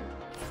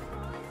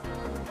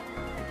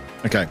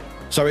 Okay,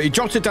 so it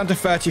dropped it down to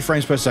 30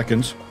 frames per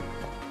second.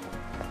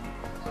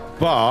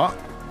 But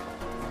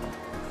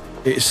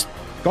it's...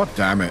 God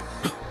damn it.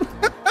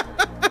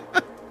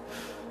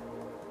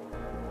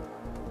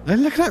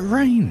 Look at that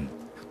rain.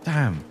 God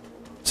damn.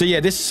 So yeah,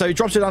 so it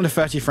drops it down to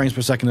 30 frames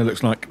per second, it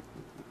looks like.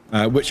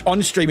 Which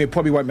on stream, it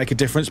probably won't make a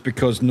difference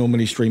because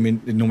normally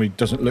streaming, it normally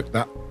doesn't look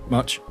that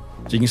much.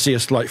 So you can see a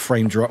slight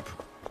frame drop.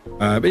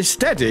 But it's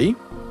steady,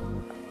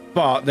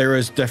 but there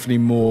is definitely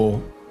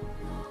more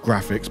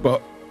graphics.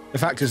 But the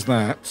fact is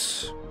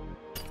that...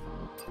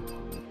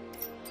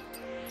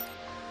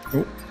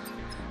 Oh.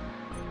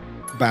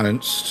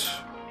 Balanced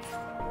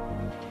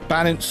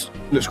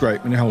looks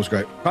great and it holds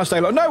great. Can't stay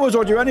long. No, we're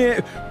only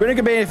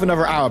gonna be here for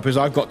another hour because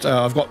I've got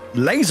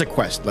Laser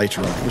Quest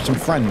later on with some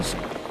friends,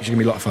 which is gonna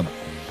be a lot of fun.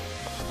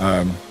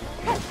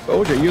 But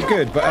Audrey, you're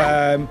good. But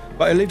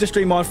I leave the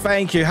stream on.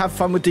 Thank you. Have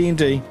fun with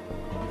D&D.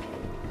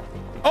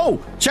 Oh,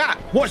 chat.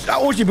 Watch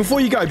Audrey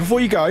before you go.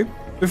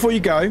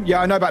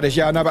 Yeah, I know about this.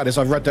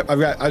 I've read that.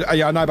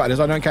 Yeah, I know about this.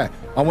 I don't care.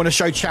 I want to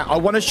show chat.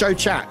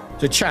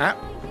 So chat.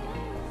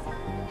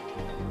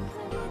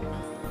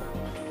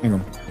 Hang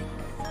on.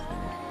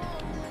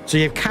 So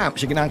you have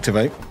camps you can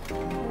activate,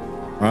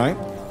 right?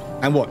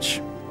 And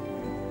watch.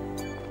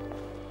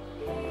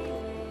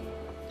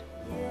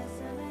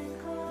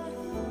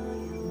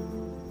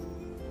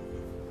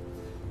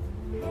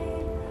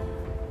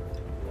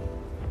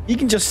 You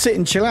can just sit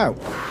and chill out.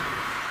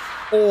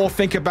 Or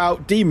think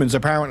about demons,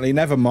 apparently.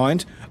 Never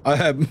mind.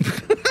 I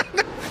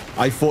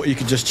thought you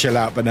could just chill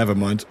out, but never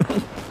mind.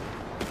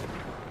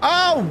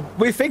 Oh,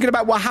 we're thinking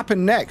about what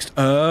happened next.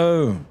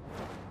 Oh.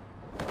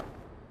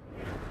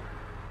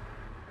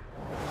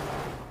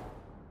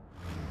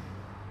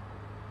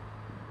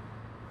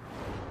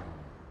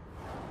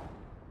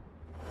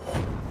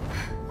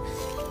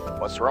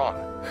 What's wrong?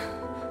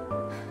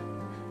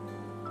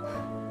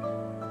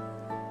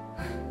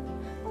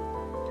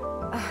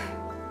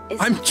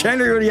 I'm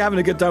generally having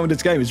a good time with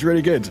this game. It's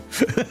really good.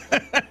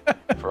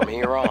 From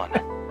here on,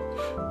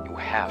 you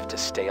have to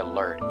stay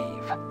alert,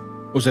 Eve.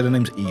 Also, the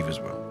name's Eve as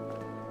well.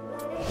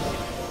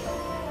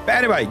 But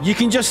anyway, you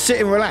can just sit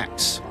and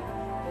relax.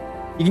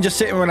 You can just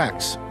sit and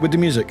relax with the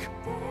music.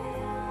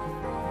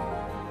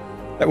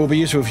 That will be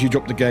useful if you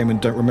drop the game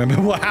and don't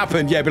remember what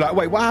happened. Yeah, be like,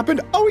 wait, what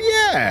happened? Oh,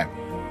 yeah.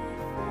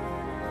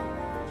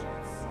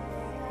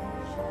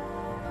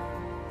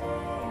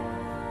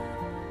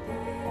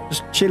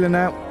 Just chilling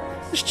out.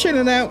 Just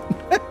chilling out.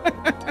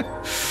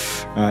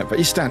 All right, but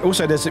you stand.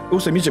 Also, there's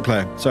also a music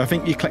player. So I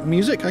think you click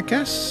music, I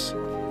guess.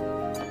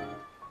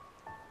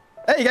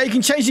 There you go. You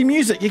can change the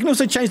music. You can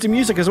also change the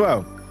music as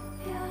well.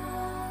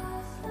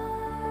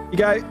 You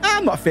go,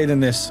 I'm not feeling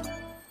this.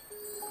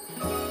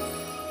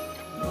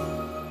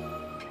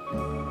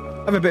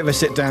 Have a bit of a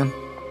sit down.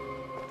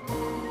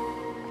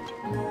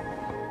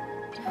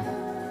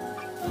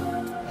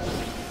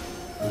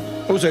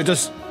 Also, it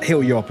does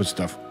heal you up and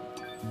stuff.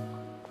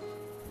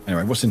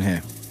 Anyway, what's in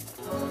here?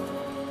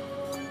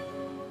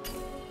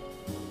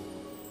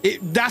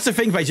 That's the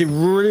thing, basically. It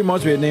really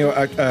reminds me of Neo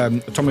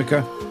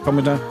Automata.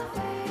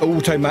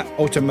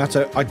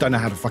 I don't know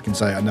how to fucking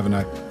say it. I never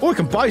know. Or we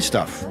can buy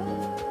stuff.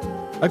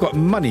 I got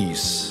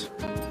monies.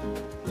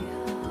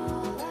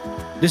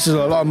 This is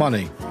a lot of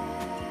money.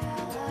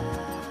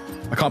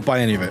 I can't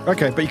buy any of it.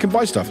 Okay, but you can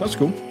buy stuff. That's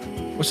cool.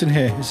 What's in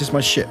here? Is this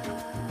my ship?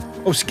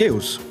 Oh,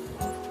 skills.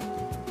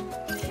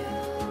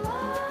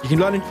 You can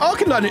learn. Oh,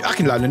 I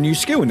can learn a new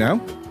skill now.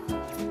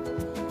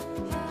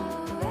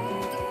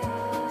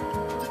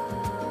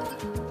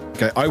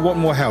 Okay, I want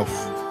more health.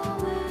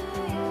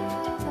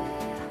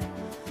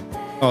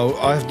 Oh,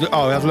 I have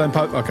to learn.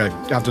 Okay,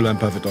 I have to learn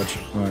perfect dodge.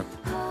 All right.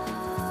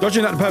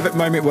 Dodging at the perfect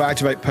moment will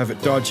activate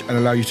perfect dodge and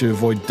allow you to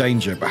avoid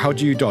danger. But how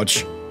do you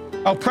dodge?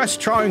 Oh, press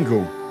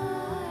triangle.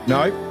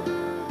 No.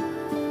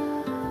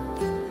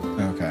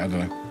 Okay, I don't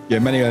know. Yeah,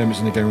 many elements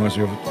in the game reminds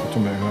me of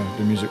how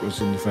the music was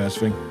in the first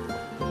thing.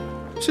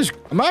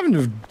 I'm having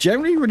a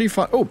generally really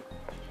fun.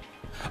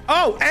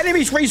 Oh,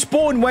 enemies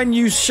respawn when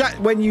you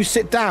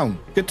sit down.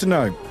 Good to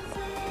know.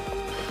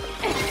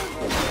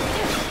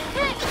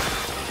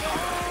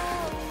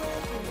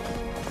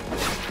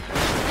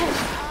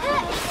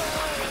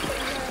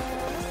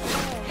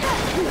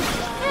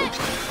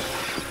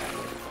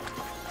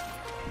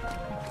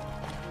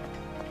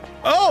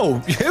 Oh,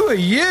 who are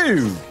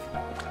you?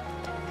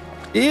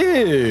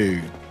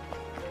 Ew.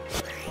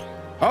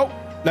 Oh,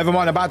 never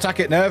mind. I'm about to attack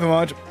it. Never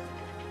mind.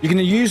 You can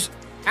use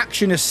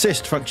action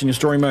assist function in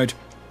story mode.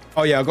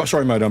 Oh yeah, I've got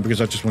story mode on because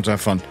I just want to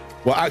have fun.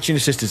 Well, action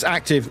assist is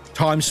active.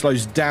 Time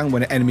slows down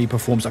when an enemy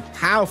performs a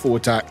powerful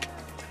attack.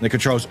 And the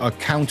controls are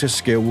counter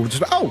skill.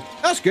 Oh,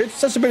 that's good.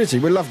 Accessibility.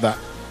 We love that.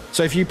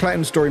 So if you play it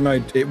in story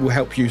mode, it will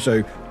help you.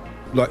 So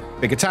like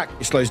big attack,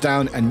 it slows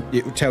down and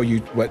it will tell you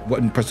what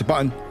and press the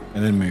button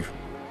and then move.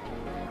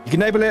 You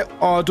can enable it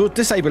or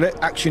disable it.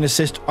 Action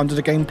assist under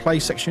the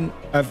gameplay section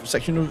of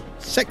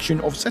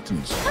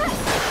settings.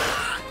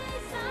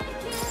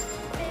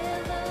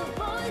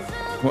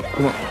 Come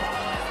on.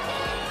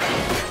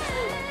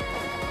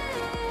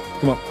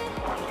 Come on.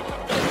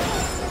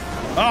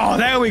 Oh,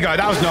 there we go.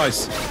 That was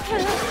nice.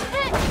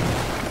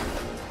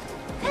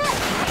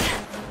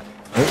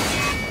 Oh.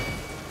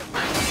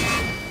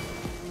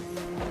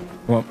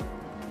 Come on.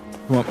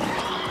 Come on.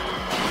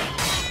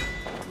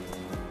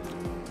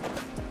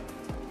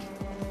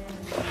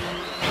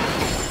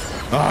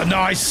 Oh,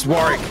 nice,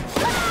 Warwick.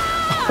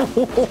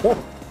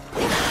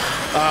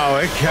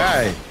 Oh,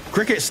 okay.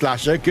 Cricket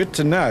slasher, good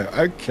to know.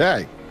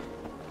 Okay.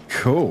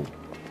 Cool.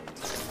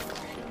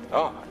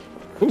 Oh,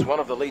 it's one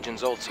of the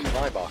Legion's old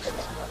supply boxes.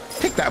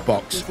 Pick that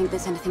box. Do you think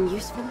there's anything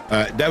useful?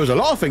 There was a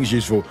lot of things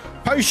useful.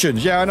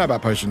 Potions. Yeah, I know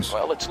about potions.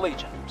 Well, it's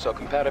Legion, so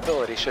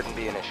compatibility shouldn't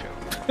be an issue.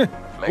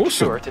 Make Awesome.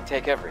 sure to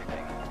take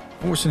everything.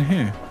 What's in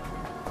here?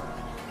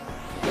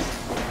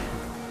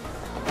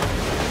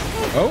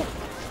 Oh.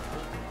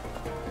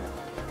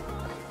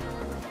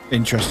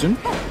 Interesting.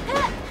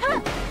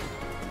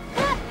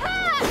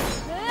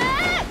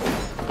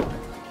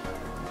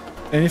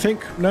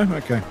 Anything? No?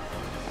 Okay.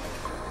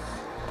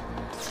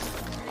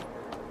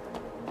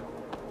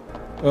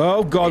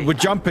 Oh god, we're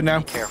jumping now.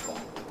 Be careful.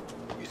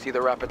 You see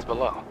the rapids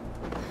below.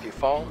 If you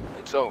fall,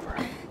 it's over.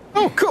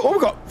 Oh, cool. Oh,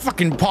 we've got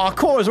fucking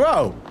parkour as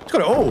well. It's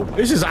got it all.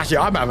 This is actually,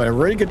 I'm having a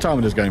really good time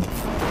with this game.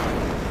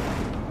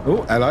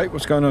 Oh, hello.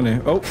 What's going on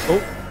here? Oh.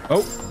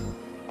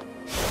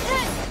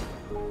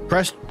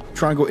 Press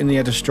triangle in the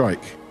air to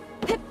strike.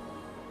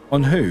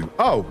 On who?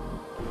 Oh.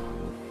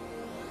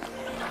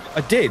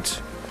 I did.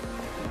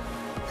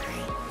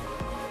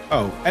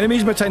 Oh,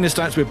 enemies maintain their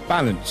stance with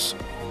balance.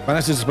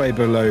 Balance is displayed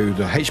below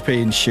the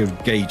HP and shield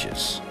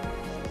gauges.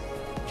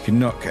 You can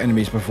knock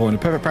enemies performing a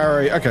perfect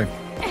parry. Okay.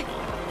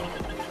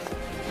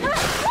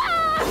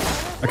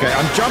 Okay,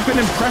 I'm jumping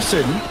and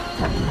pressing.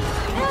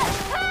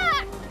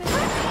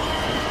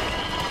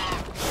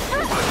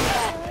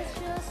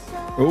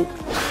 Oh.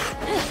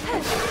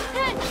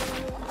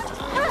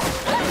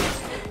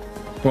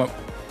 Come on.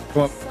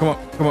 Come on. Come on.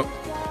 Come on.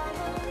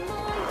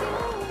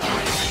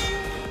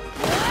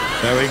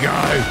 There we go.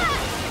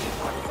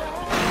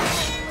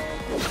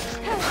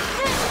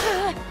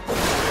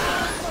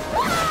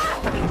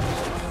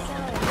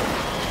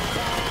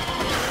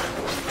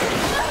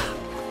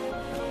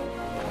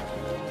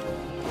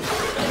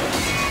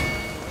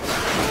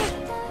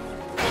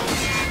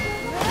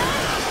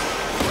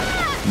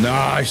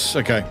 Nice.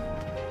 Okay.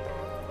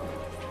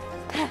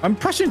 I'm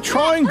pressing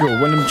triangle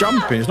when I'm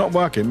jumping. It's not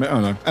working. Oh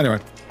no. Anyway.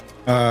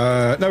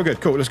 No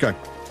good. Cool. Let's go.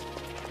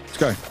 Let's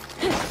go.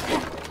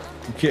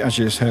 Keep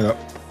actually just head up.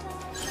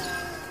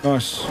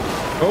 Nice.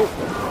 Oh.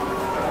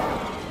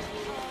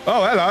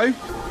 Oh, hello.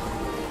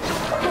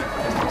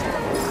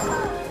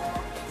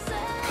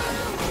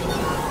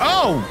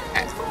 Oh,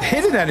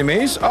 hidden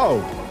enemies.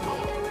 Oh.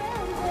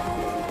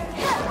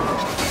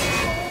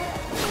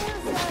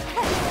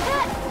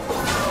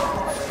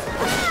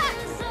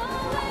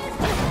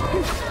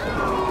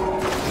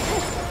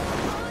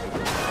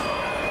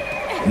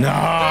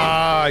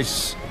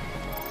 Nice.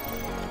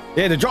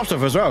 Yeah, the drop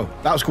stuff as well.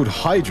 That was called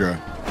Hydra.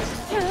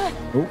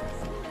 Oh.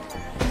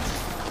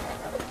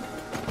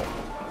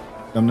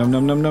 Num num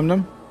num num num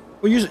num.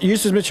 Well, use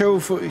this material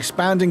for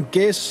expanding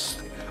gears.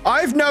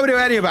 I've no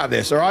idea any about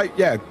this. All right.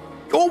 Yeah.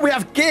 Oh, we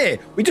have gear.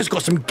 We just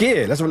got some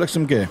gear. Let's have a look at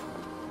some gear.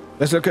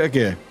 Let's look at a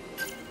gear.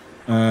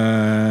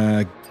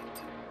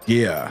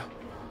 Gear.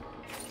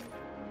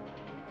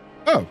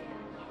 Oh.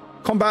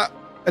 Combat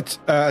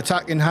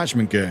attack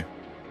enhancement gear.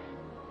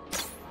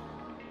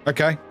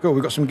 Okay, cool.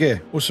 We got some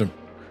gear. Awesome.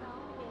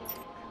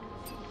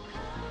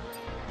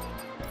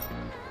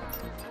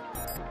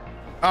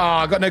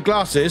 Ah, I got no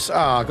glasses.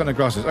 I got no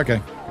glasses.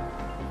 Okay.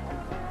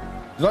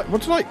 Did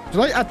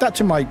I add that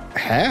to my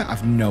hair? I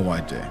have no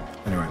idea.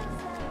 Anyway.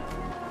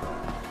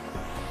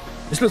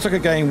 This looks like a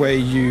game where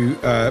you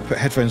put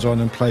headphones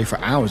on and play for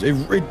hours. It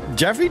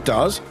definitely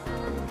does.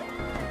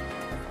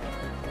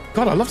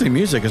 God, I love the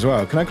music as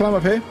well. Can I climb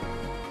up here?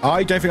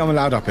 I don't think I'm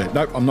allowed up here.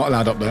 Nope, I'm not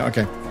allowed up there.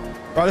 Okay.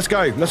 Right, let's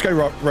go. Let's go,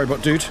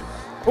 robot dude.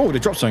 Oh, the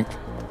drop sink.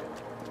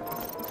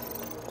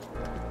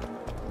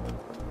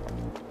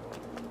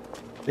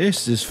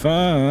 This is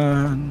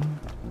fun.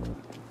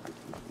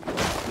 All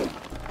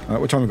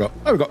right, what time we got?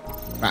 Oh, we got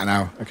about an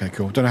hour. Okay,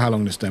 cool. Don't know how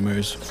long this demo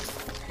is.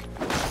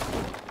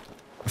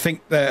 I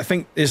think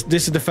this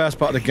is the first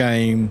part of the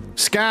game.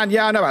 Scan.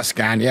 Yeah, I know about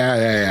scan.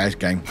 Yeah. It's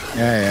game.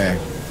 Yeah.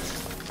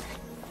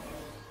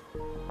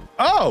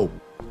 Oh.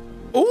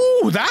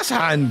 Ooh, that's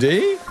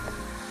handy.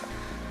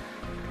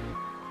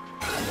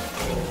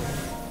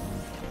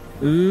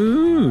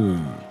 Ooh.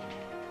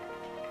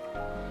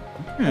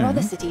 There are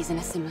other cities in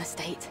a similar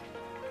state.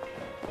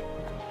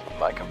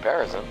 By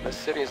comparison, this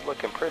city is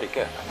looking pretty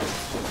good.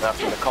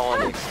 After the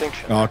colony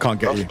extinction, oh, I can't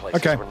get you.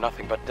 Okay. Were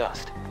nothing but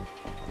dust.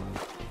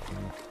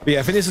 But yeah,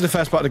 I think this is the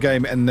first part of the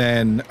game, and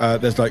then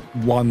there's like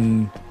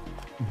one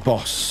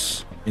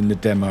boss in the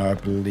demo, I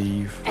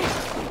believe.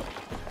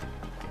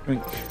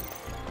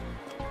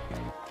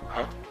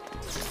 Huh?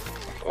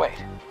 Wait,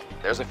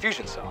 there's a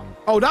fusion cell.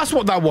 Oh, that's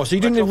what that was. So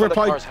you didn't even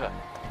reply.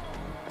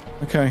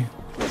 Okay.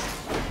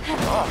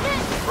 Oh,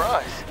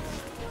 surprise.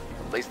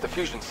 At least the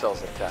fusion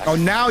cell's intact. Oh,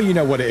 now you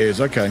know what it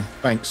is. Okay,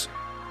 thanks.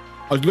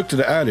 I looked at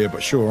it earlier,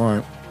 but sure, all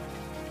right.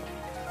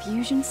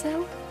 Fusion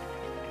cell?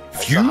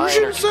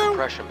 Fusion cell?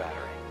 Compression battery.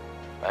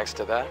 Thanks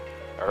to that,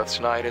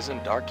 Earth's night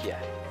isn't dark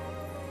yet.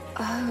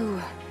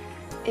 Oh,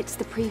 it's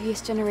the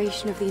previous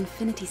generation of the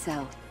Infinity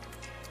Cell.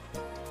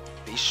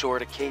 Be sure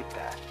to keep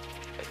that.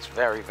 It's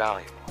very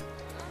valuable.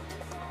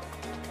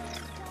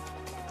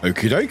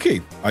 Okie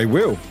dokie. I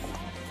will.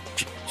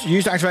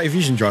 Use to activate a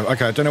fusion drive.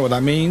 Okay, I don't know what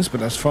that means, but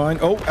that's fine.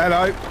 Oh,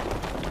 hello.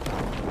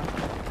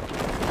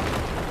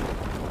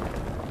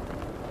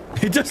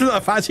 It does look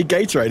like a fancy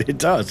Gatorade. It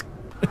does.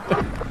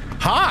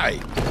 Hi.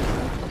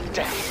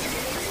 Damn.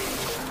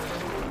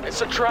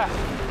 It's a trap.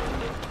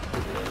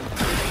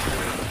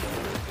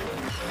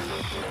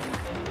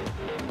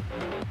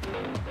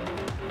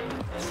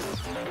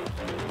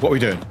 What are we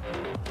doing?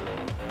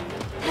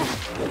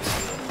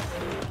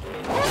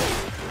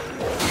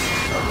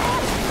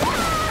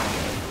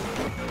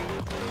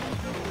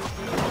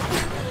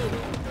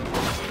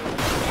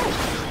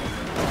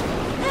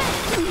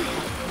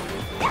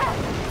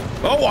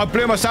 Oh, I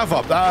blew myself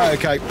up. Ah,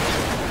 okay.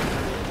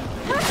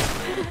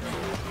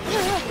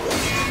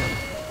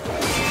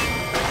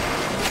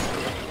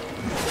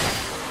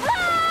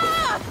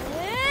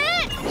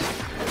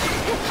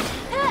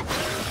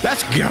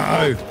 Let's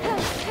go.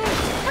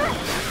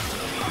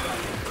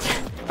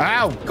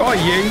 Ow, got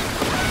you.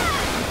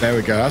 There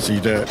we go. That's how you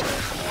do it.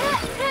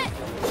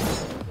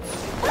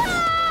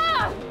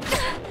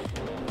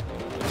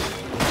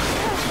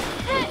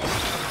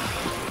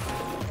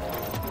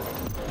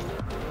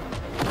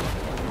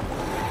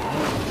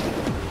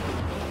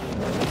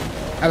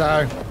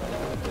 Hello.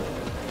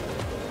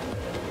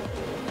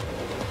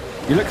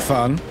 You look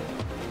fun.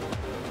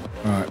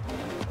 All right.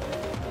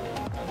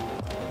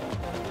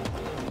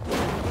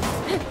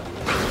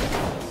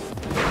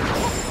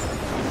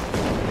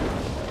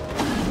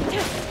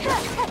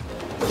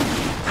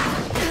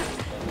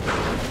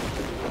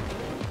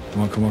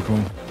 Come on, come on, come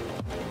on.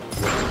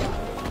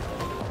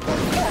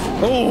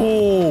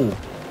 Oh!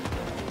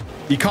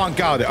 You can't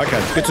guard it.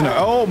 Okay, good to know.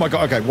 Oh my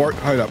god. Okay,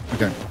 hold up.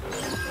 Okay.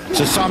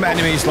 So some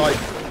enemies, like,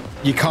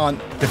 you can't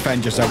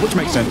defend yourself, which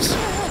makes sense.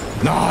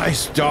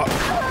 Nice duck.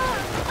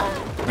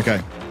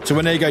 Okay, so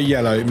when they go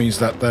yellow, it means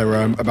that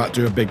they're about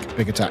to do a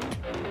big attack.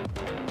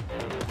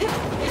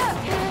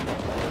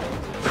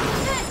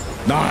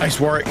 Nice,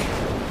 Warwick.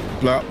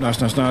 Blow up.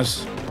 Nice, nice,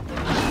 nice.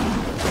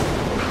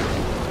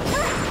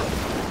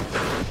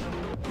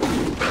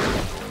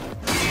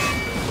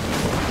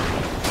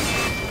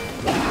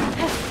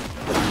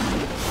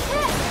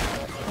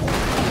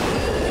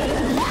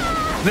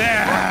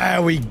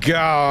 There we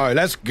go.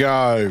 Let's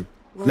go.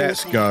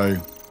 Let's go.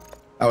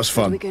 That was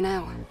fun. Where do we go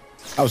now?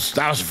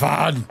 That was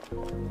fun.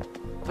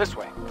 This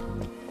way.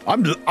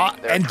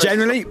 And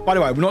generally, by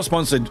the way, we're not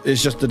sponsored.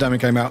 It's just the demo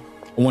came out.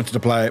 I wanted to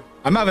play it.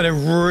 I'm having a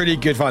really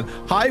good fun.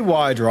 Hi,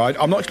 Wide Ride.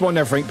 I'm not exploring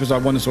everything because I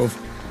want to sort of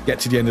get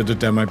to the end of the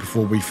demo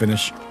before we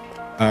finish.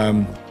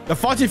 The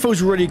fighting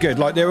feels really good.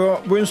 Like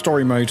we're in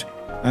story mode,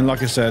 and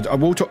like I said, I'll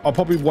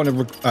probably want to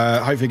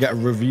hopefully get a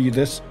review of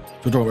this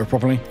to talk about it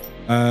properly.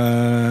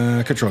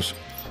 Controls.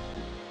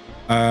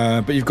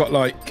 But you've got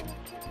like,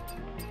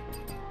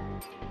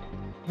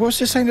 what's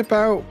this saying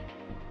about?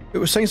 It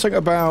was saying something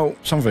about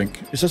something.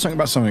 It said something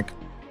about something.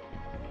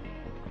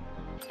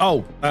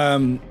 Oh,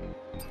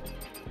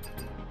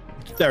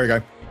 there we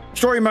go.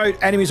 Story mode,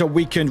 enemies are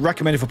weakened,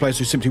 recommended for players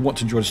who simply want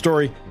to enjoy the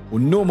story. Or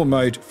normal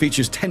mode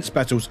features tense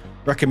battles,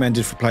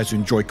 recommended for players who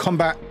enjoy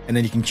combat. And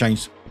then you can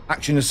change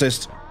action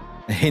assist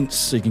and hints,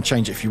 so you can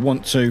change it if you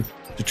want to.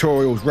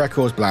 Tutorials,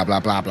 records, blah, blah,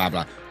 blah, blah,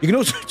 blah. You can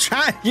also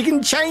you can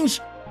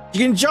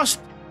adjust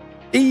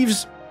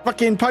Eve's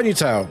fucking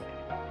ponytail.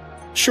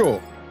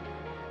 Sure.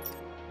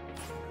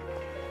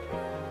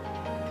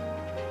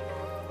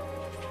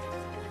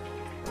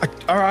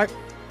 All right.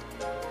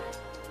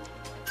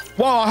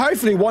 Well, I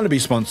hopefully want to be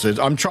sponsored.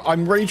 I'm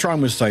really trying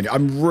with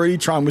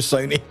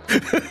Sony.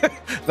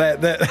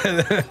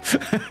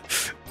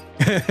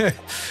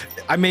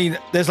 I mean,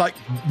 there's like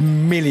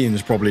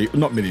millions, probably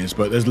not millions,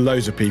 but there's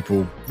loads of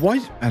people. Why?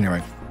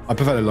 Anyway, I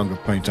prefer the longer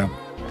ponytail.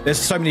 There's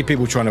so many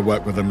people trying to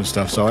work with them and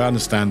stuff, so I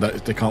understand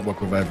that they can't work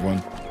with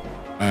everyone.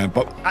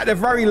 But at the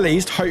very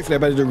least, hopefully I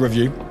better do a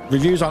review.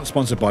 Reviews aren't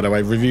sponsored, by the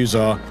way. Reviews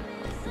are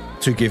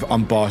to give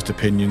unbiased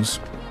opinions.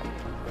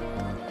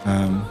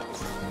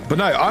 But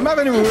no, I'm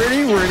having a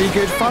really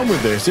good fun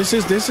with this. This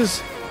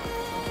is.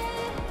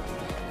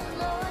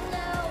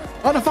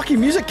 Oh, the fucking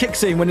music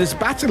kicks in when it's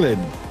battling.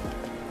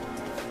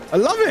 I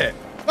love it.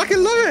 Fucking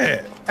love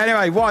it.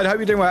 Anyway, Wide, hope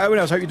you're doing well. Everyone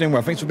else, hope you're doing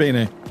well. Thanks for being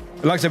here.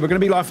 But like I said, we're going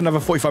to be live for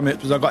another 45 minutes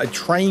because I've got a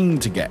train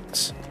to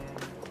get.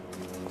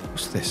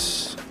 What's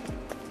this?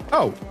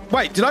 Oh,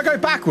 wait, did I go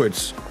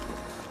backwards?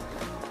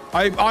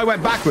 I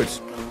went backwards.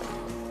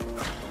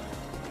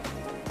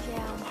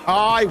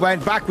 I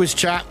went backwards,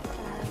 chat.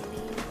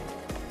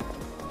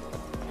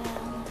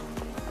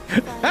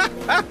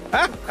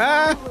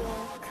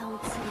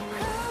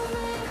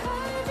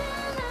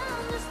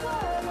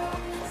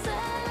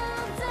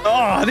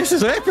 Oh, this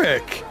is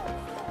epic.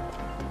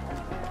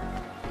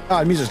 Ah,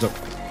 the music stopped.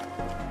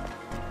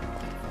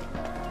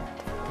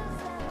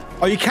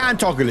 Oh, you can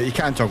toggle it. You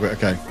can toggle it.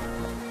 Okay.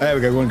 There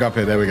we go. We want to go up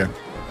here. There we go.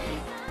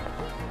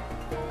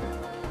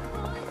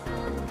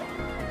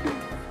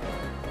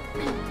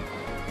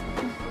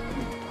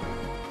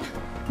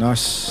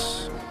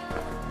 Nice.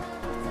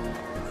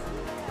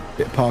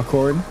 Bit of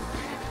parkouring.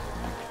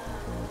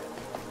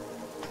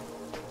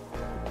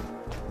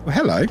 Well,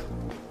 hello.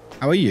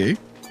 How are you?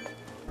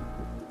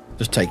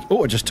 Just take.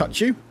 Oh, I just touch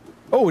you.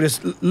 Oh, there's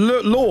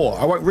law.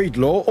 I won't read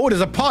law. Oh,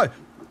 there's a pie.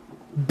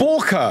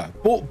 Borka.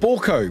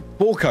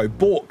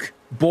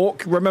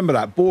 Bork. Remember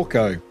that.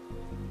 Borko.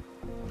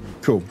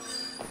 Cool.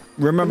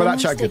 Remember that,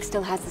 chat. The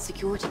still has the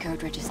security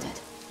code registered.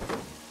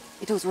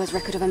 It also has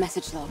record of a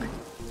message log.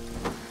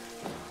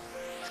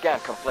 Scan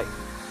complete.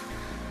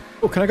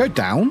 Oh, can I go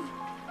down?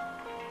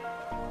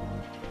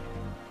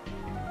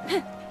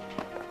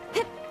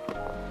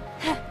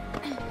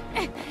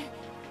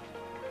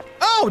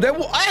 Oh, there.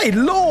 Hey,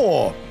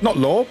 law. Not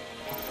law.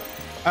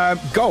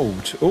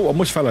 Gold. Oh, I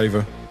almost fell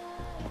over.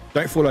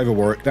 Don't fall over,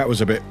 Warwick. That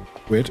was a bit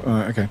weird. All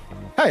right, okay.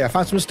 Hey, I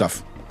found some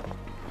stuff.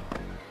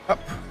 Up.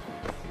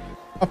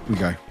 Up we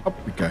go.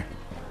 Up we go.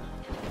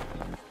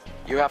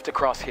 You have to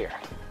cross here.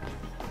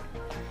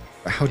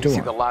 How do you I?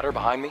 see the ladder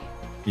behind me?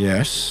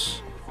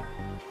 Yes.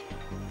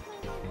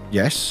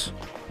 Yes.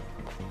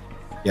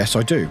 Yes,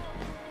 I do.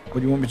 What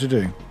do you want me to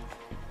do? Do you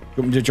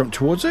want me to jump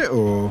towards it,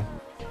 or...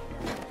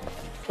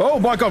 Oh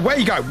my god, where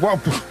you go? Whoa.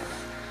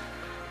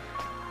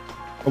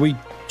 Are we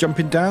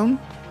jumping down?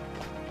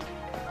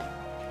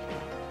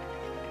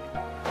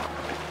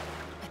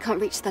 I can't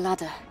reach the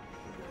ladder.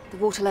 The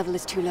water level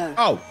is too low.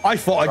 Oh, I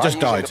thought I just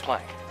died. The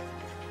plank.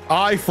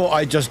 I thought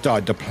I just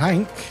died. The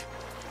plank?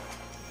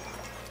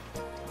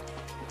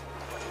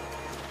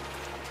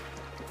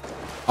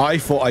 I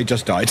thought I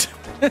just died.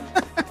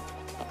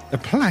 The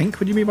plank?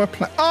 What do you mean by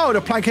plank? Oh,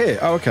 the plank here.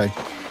 Oh, okay.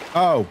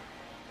 Oh.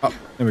 Oh,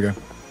 there we go.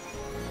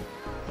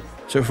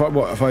 So if I,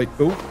 what, if I,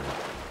 oh.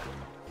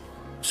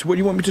 So what do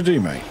you want me to do,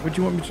 mate? What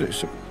do you want me to do?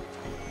 So,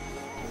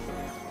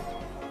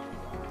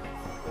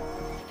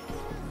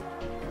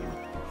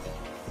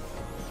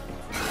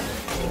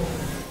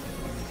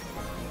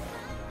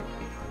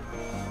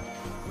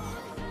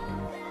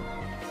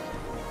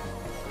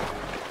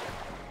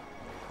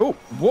 oh,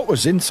 what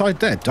was inside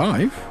there?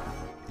 Dive?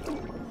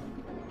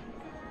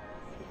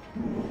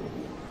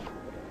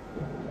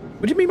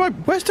 What do you mean by,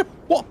 where's the,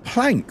 what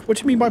plank? What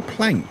do you mean by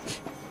plank?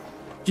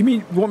 Do you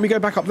mean, want me to go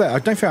back up there? I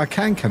don't think I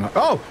can I?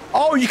 Oh,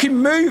 oh, you can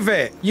move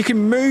it. You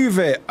can move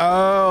it.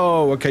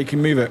 Oh, okay, you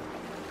can move it.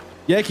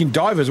 Yeah, you can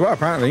dive as well,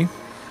 apparently.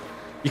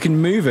 You can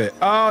move it.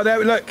 Oh,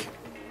 there, look.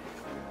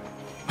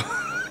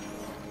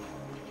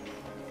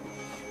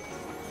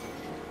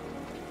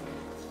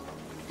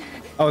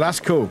 Oh, that's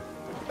cool.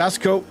 That's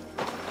cool.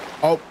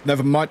 Oh,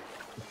 never mind.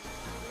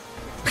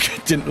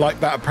 Didn't like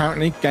that,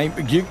 apparently. Game,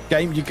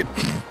 you could...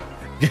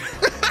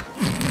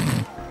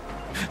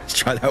 Let's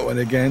try that one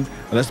again.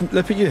 Let's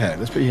put you here.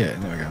 Let's put you here.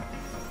 There we go.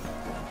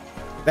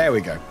 There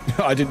we go.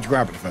 I didn't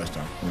grab it the first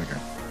time. There we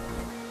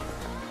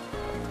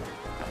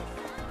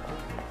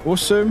go.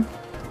 Awesome.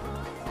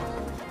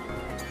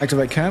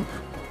 Activate camp.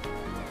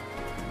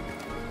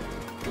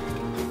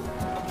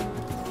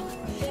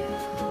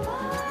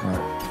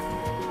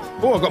 Right.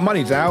 Oh, I've got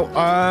money now.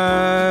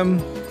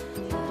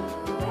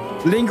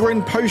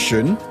 Lingering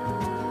potion.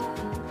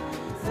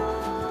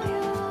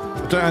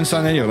 I don't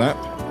understand any of that.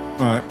 All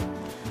right.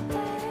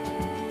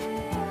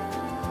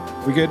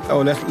 We good?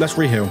 Oh, let's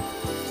reheal.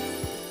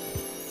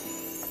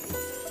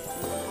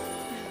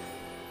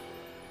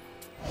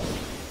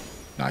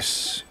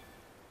 Nice.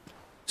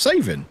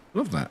 Saving.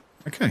 Love that.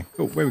 Okay,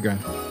 cool. Where we going?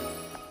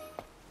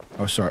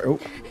 Oh, sorry. Oh.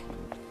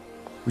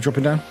 We're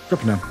dropping down?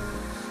 Dropping down.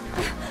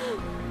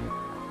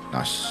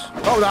 Nice.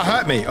 Oh, that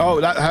hurt me. Oh,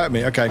 that hurt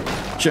me. Okay.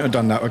 Shouldn't have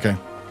done that. Okay.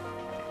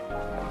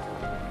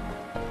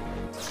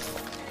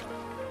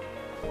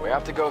 We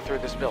have to go through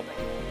this building.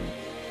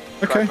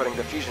 Okay. Try putting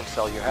the fusion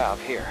cell you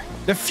have here.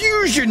 The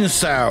fusion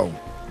cell.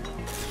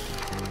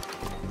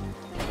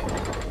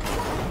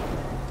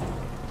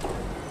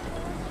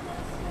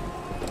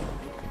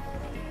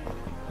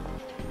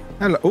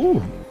 Hello.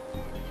 Ooh.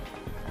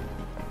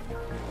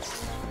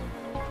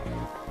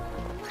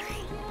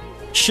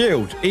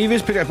 Shield. Eva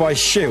is picked up by a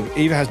shield.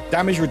 Eva has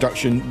damage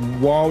reduction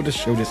while the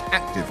shield is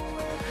active.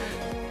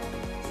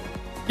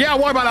 Yeah, I'll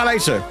worry about that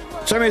later.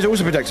 Somi is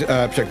also protected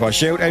by a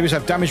shield. Enemies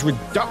have damage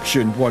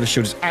reduction while the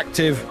shield is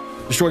active.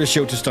 Destroy the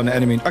shield to stun the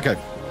enemy. Okay.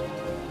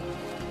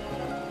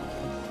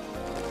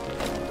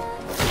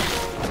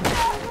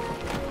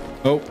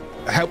 Oh,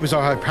 help us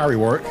our parry,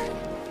 Warwick.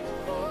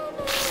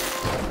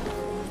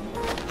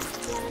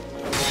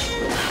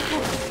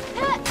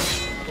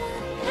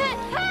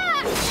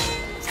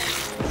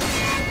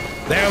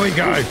 There we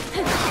go.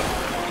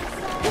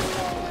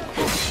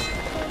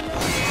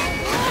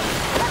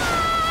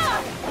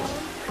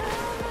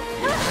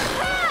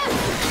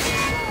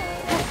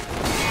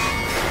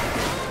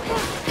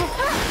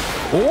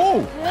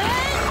 Oh!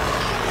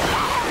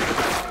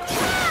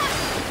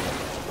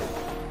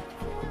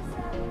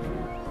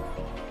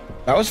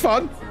 That was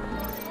fun.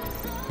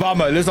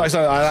 Bummer. It looks like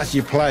something I'll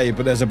actually play,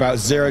 but there's about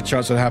 0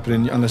 chance of it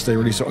happening unless they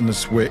release it on the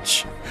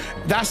Switch.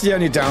 That's the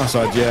only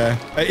downside, yeah.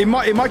 It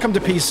might come to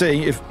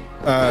PC if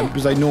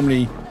because they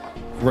normally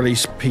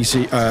release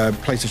PC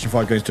PlayStation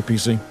 5 games to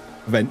PC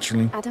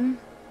eventually. Adam,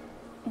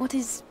 what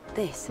is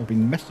this? I've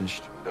been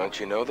messaged. Don't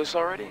you know this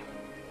already?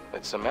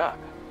 It's a map.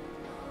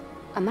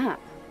 A map?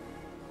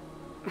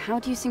 How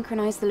do you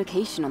synchronize the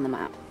location on the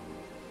map?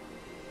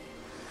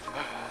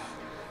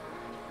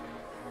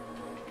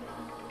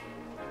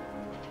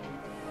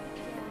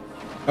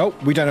 Oh,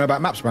 we don't know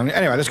about maps, apparently.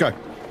 Anyway, let's go.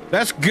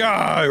 Let's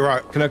go!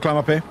 Right, can I climb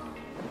up here?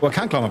 Well, I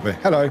can climb up here.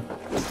 Hello.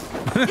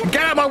 Get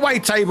out of my way,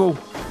 table!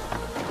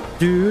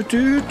 Do.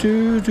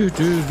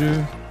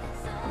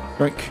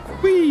 Drink.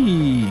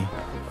 Whee!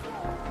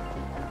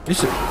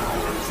 Is it?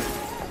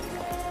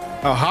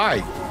 Oh,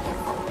 hi.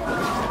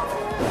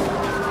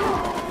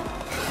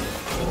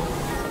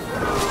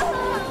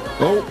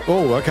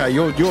 Oh, okay.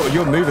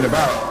 You're moving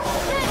about.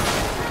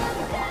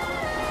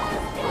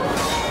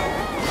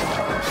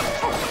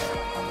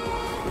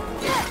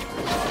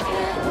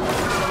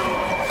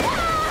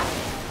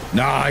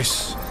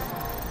 Nice.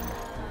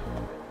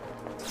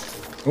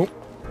 Oh.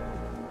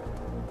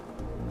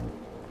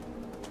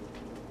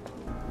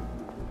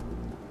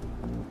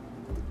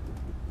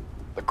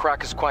 The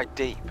crack is quite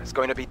deep. It's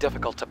going to be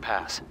difficult to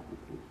pass.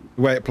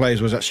 The way it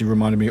plays was actually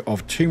reminding me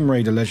of Tomb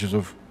Raider Legends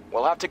of...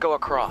 We'll have to go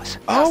across.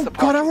 Oh,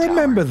 God, I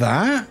remember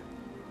that.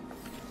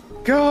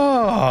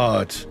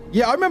 God.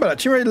 Yeah, I remember that.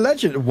 Tomb Raider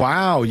Legend.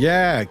 Wow,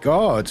 yeah,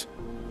 God.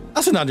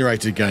 That's an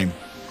underrated game.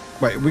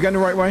 Wait, are we going the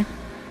right way?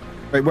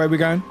 Wait, where are we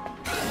going?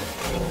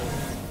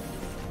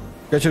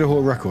 Go to the Hall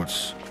of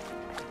Records.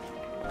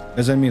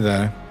 There's enemy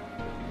there.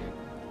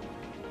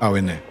 Oh,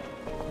 in there.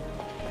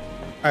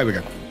 There we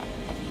go.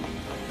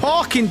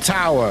 Parking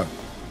tower.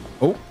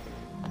 Oh.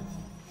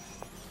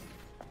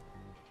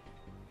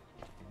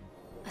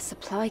 A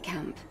supply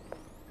camp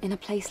in a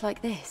place like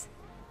this.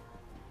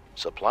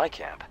 Supply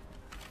camp?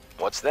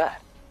 What's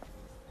that?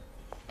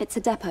 It's a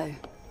depot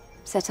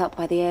set up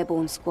by the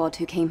airborne squad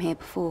who came here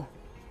before.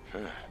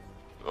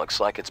 Looks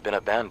like it's been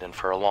abandoned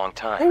for a long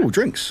time. Oh,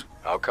 drinks.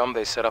 How come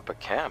they set up a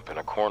camp in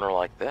a corner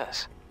like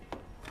this?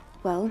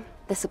 Well,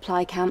 the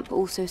supply camp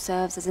also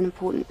serves as an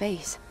important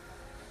base.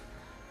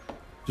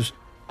 Just...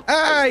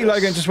 Hey,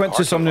 Logan just went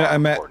to something I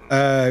met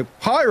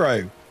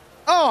Pyro.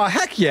 Oh,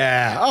 heck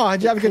yeah. Oh,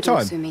 did you have a good time?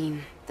 It could also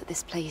mean that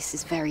this place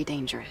is very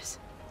dangerous.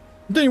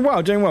 Doing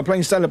well,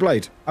 playing Stellar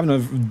Blade. Having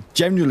a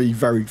generally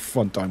very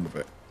fun time with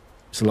it.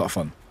 It's a lot of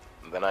fun.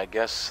 Then I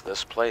guess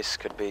this place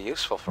could be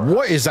useful for us.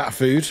 What is that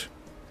food?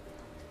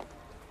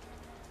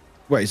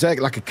 Wait, is that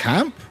like a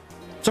camp?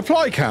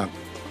 Supply camp.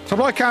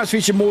 Supply camps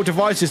feature more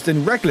devices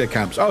than regular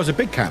camps. Oh, it's a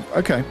big camp.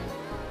 Okay.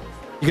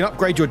 You can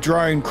upgrade your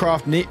drone,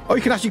 craft neat. Oh,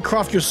 you can actually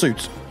craft your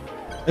suit.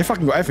 They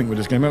fucking got everything with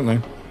this game,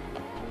 haven't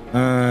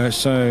they?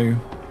 So,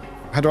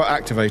 how do I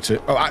activate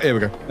it? Oh, here we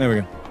go. There we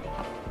go.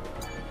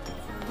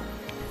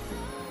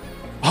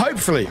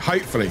 Hopefully.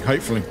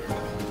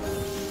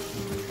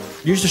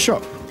 Use the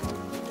shop.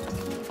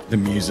 The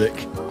music.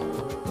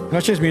 Can I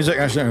change music?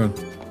 Actually, hang on.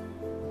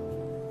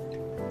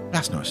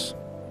 That's nice.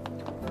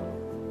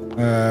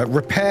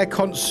 Repair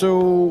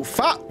console.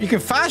 You can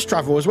fast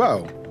travel as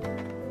well.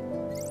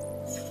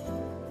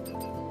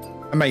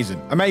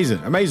 Amazing.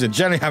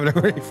 Generally having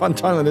a really fun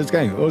time on this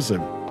game.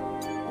 Awesome.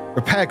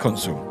 Repair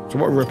console. So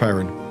what are we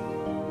repairing?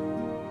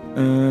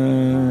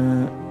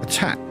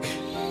 Attack.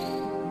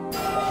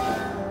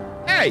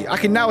 Hey, I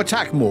can now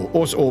attack more.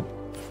 Or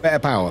better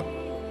power.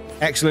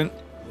 Excellent.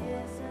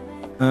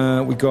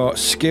 We got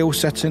skill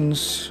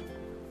settings.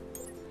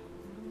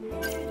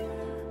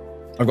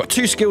 I've got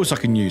 2 skills I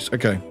can use.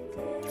 Okay.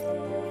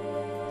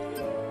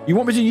 You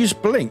want me to use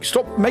blink?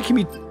 Stop making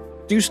me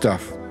do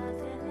stuff.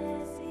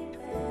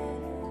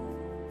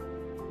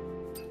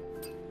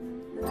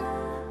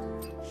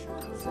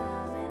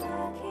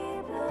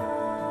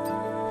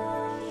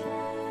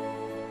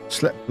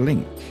 Select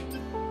blink.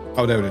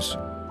 Oh, there it is.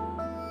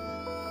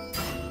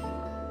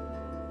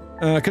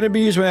 Can it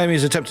be used when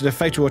enemies attempted a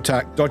fatal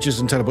attack, dodges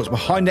and teleports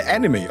behind the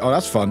enemy? Oh,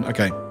 that's fun.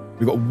 Okay.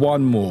 We've got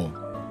 1 more.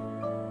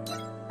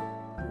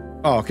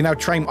 Oh, I can now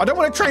train. I don't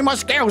want to train my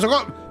skills. I've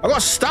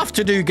got stuff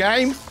to do,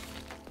 game.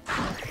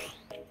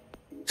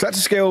 Select a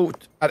skill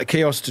at the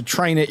kiosk to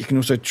train it. You can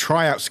also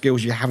try out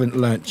skills you haven't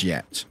learnt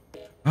yet.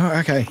 Oh,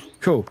 okay.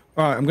 Cool.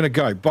 All right, I'm going to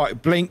go.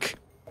 Blink.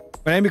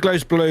 When enemy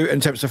glows blue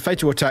and attempts a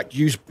fatal attack,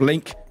 use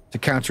blink to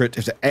counter it.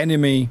 If the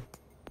enemy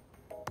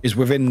is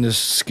within the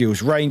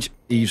skill's range,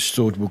 each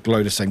sword will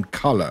glow the same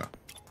color.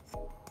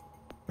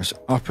 Press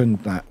up and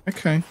that.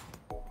 Okay.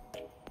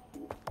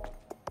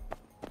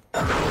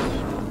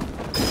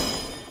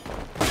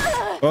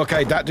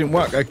 Okay, that didn't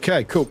work.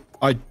 Okay, cool.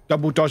 I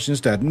double dodged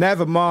instead.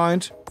 Never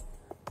mind.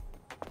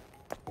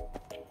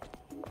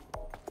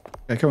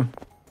 Okay, come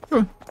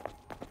on.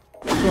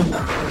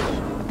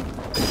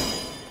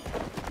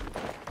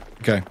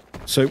 Okay,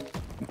 so...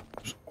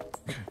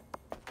 Okay.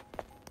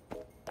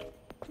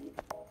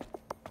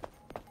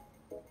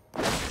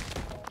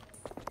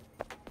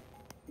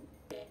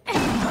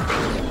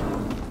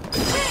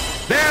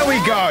 There we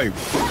go!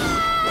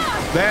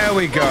 There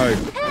we go.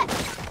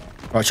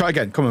 Right, try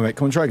again. Come on, mate.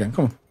 Come on, try again.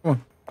 Come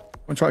on,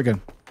 try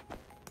again.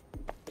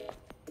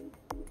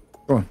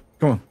 Come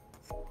on.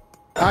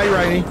 Hi,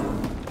 Rainy.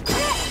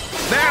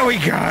 There we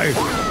go.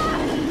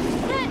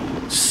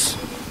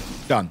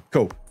 Done.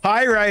 Cool.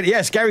 Hi, Rainy.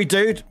 Yeah, scary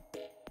dude.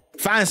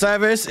 Fan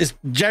service is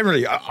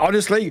generally,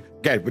 honestly,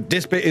 again, but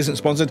this bit isn't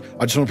sponsored.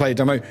 I just want to play a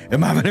demo.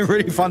 I'm having a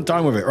really fun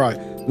time with it. Right,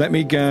 let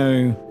me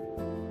go.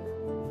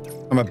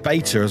 I'm a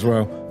beta as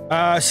well.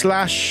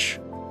 Slash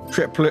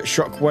triplet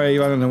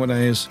shockwave. I don't know what that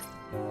is.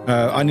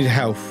 I need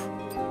health.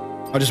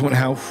 I just want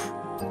health.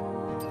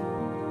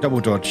 Double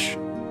dodge.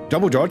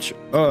 Double dodge.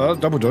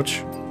 Double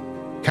dodge.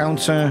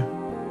 Counter.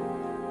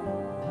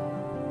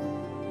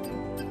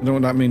 I don't know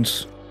what that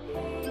means.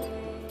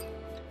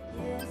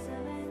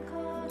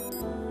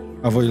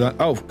 Avoid that.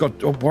 Oh,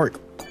 God. Oh, Warwick.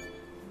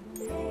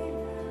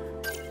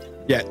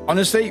 Yeah,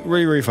 honestly,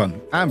 really, really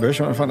fun. Ambush.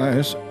 What the fuck that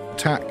is.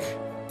 Attack.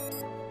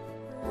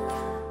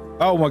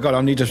 Oh, my God.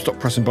 I need to stop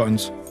pressing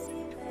buttons.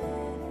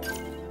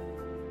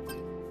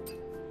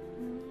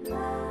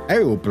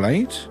 Aerial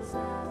blade?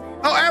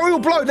 Oh, aerial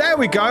blow. There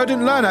we go. I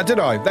didn't learn that, did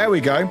I? There we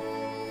go.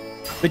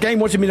 The game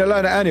wanted me to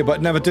learn it earlier,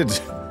 but never did.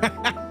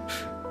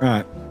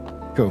 Right.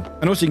 Cool.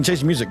 And also you can change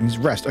the music and just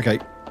rest. Okay.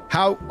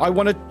 How I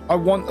want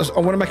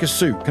to make a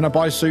suit. Can I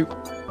buy a suit?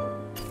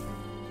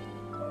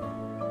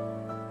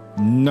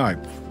 No.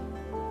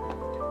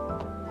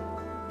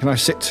 Can I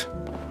sit?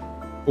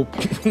 Oh.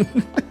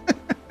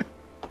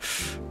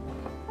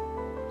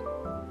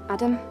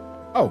 Adam?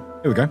 Oh,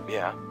 here we go.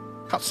 Yeah.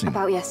 Cutscene.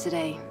 About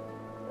yesterday.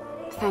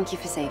 Thank you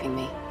for saving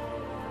me.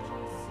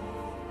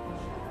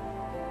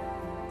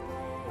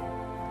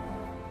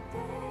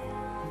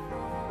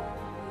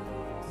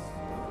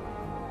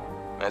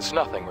 It's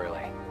nothing,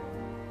 really.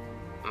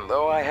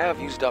 Though I have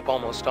used up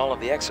almost all of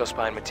the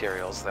exospine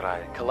materials that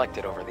I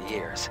collected over the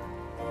years.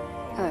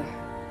 Oh.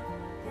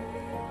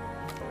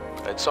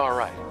 It's all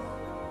right.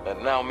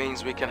 It now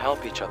means we can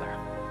help each other.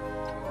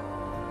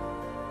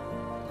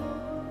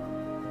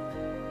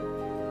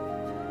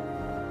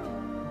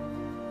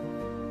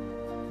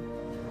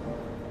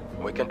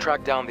 We can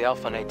track down the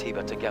Alpha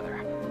Nativa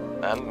together.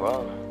 And,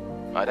 well,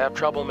 I'd have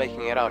trouble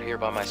making it out here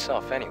by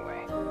myself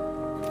anyway.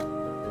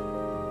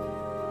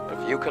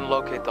 If you can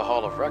locate the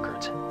Hall of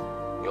Records,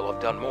 you'll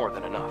have done more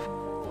than enough.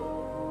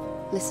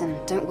 Listen,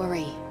 don't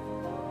worry.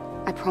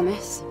 I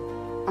promise.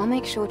 I'll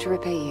make sure to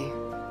repay you.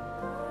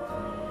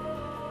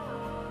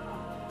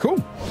 Cool.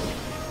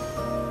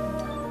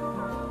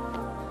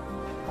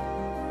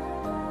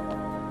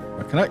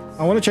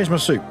 I want to change my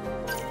suit.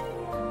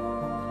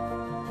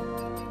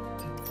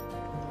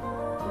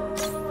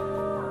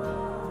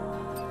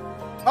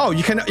 Oh,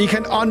 you can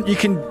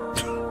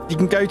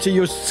go to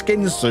your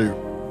skin suit.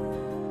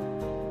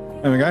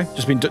 There we go.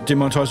 Just been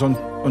demonetized on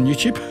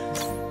YouTube.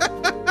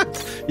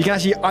 You can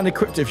actually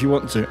unequip it if you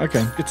want to.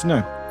 Okay, good to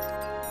know.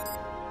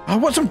 I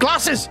want some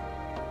glasses.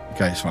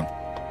 Okay, it's fine.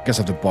 Guess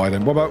I have to buy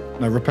them. What about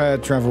repair,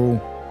 travel,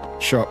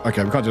 shop?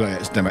 Okay, we can't do that yet.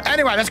 It's demo.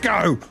 Anyway, let's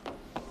go.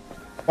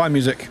 Buy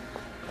music.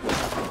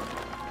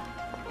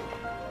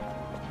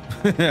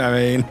 I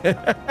mean,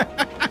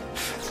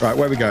 right,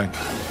 where are we going?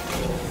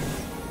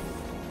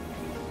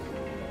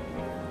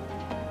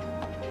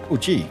 Oh,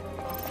 gee.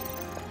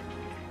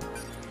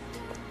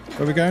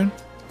 Where are we going?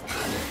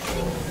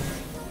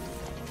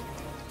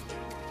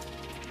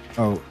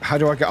 Oh, how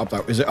do I get up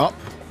that? Is it up?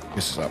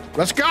 This is up.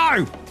 Let's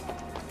go!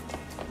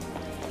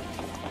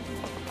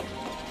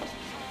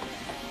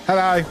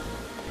 Hello.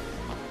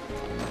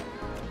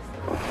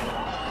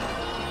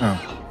 Oh.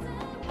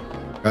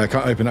 I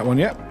can't open that one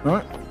yet. All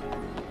right.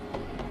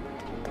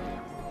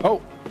 Oh.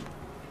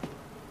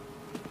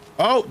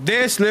 Oh,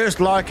 this looks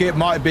like it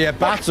might be a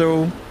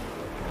battle.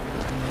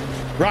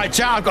 Right,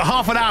 chat, I've got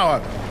half an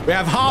hour. We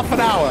have half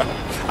an hour.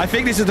 I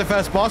think this is the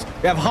first boss.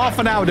 We have half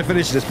an hour to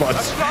finish this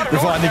boss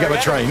before I need to get my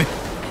train.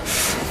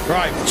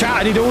 Right, chat,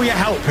 I need all your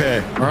help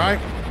here, all right?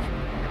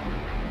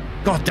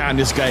 God damn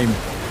this game.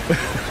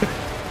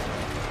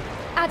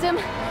 Adam,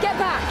 get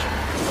back!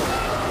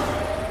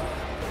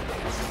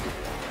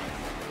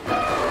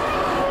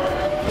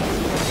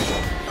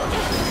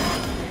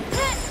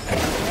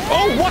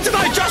 Oh, what did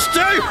I just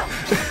do?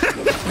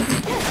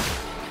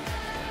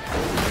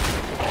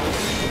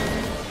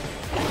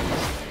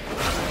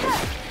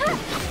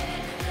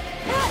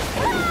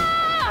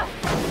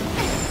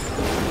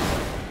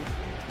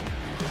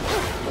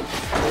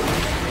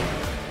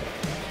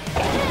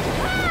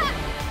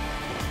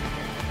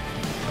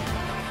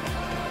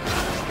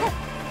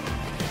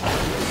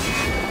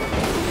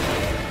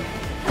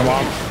 Come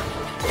on.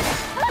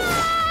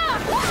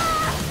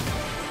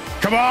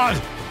 Come on.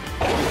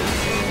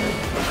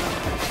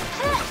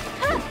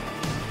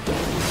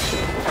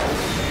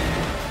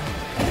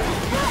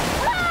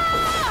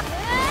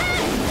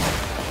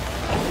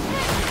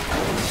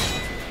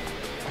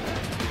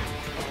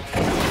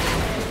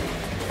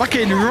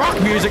 Fucking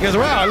rock music as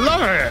well. I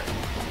love it.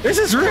 This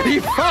is really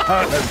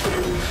fun.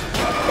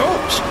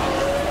 Oops.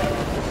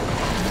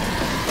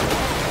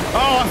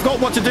 Oh, I've got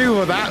what to do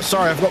with that.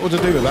 Sorry, I've got what to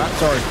do with that.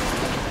 Sorry.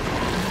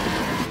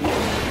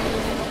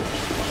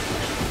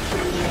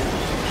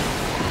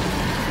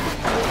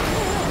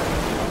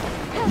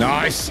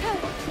 Nice.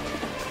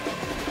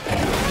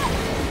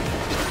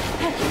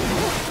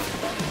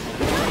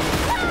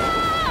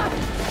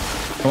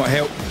 Come on,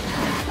 help.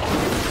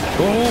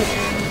 Oh.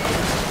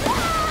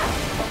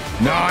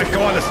 Nice,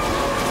 come on.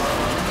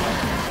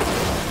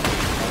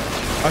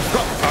 I've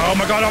got... Oh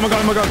my god, oh my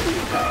god, oh my god.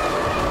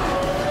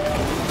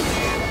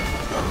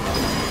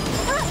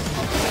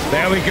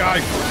 There we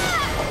go.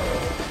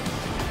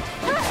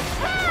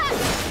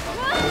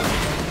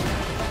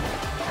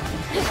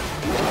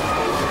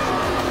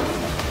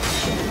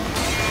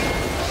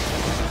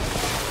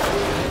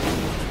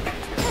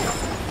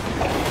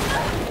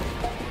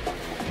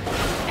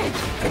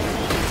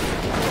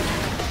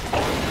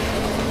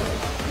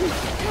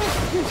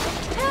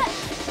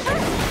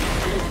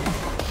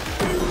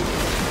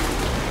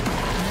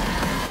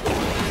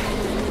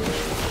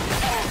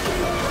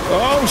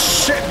 Oh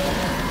shit!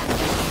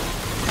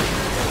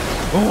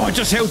 Oh, I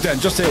just healed then,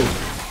 just healed.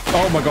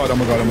 Oh my god, oh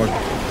my god, oh my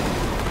god.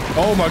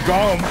 Oh my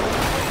god.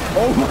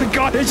 Oh my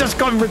god, it's just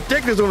gone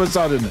ridiculous all of a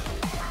sudden.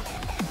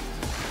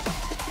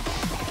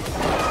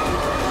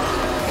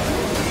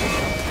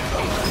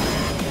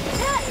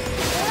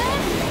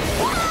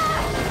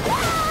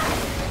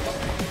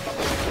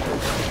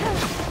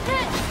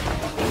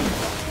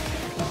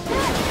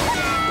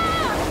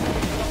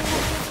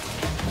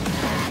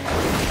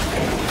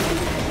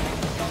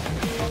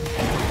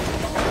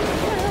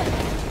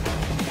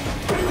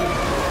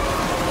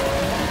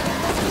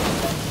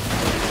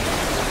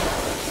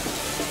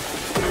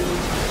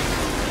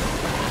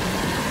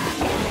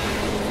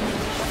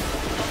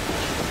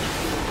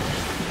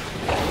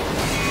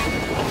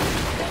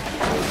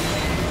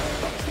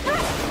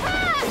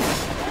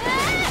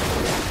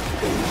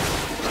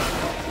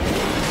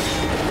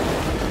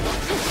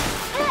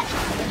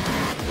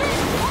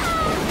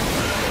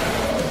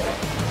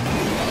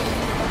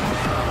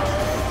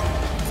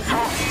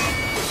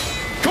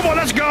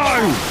 let's go!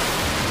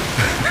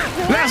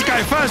 Let's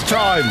go, first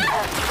time!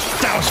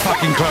 That was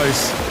fucking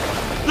close.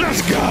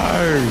 Let's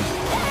go!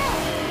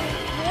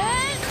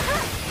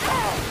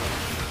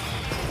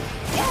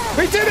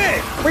 We did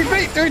it! We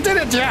did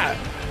it, chat!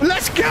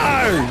 Let's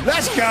go!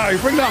 Let's go!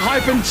 Bring the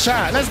hype in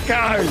chat. Let's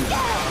go!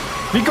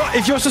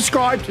 If you're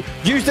subscribed,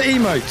 use the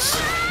emotes.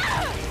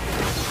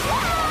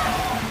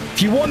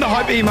 If you want the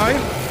hype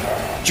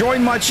emote,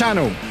 join my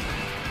channel.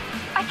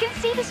 I can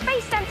see the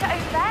space center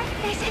over there.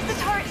 This is the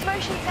turret's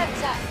motion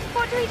sensor.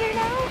 What do we do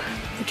now?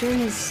 The drone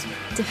is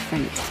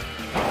different.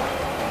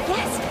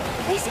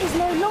 Yes, this is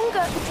no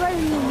longer the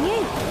drone you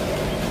knew.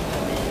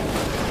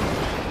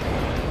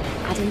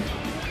 Adam,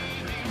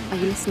 are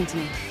you listening to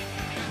me?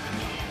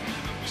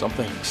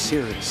 Something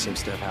serious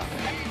seems to have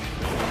happened.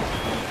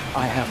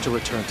 I have to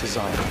return to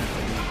Zion.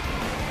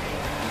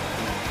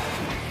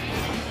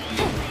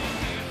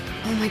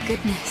 Oh my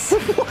goodness.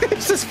 What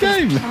is this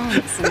game?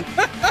 Plants and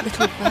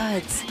little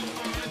birds.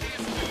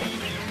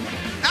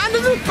 And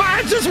little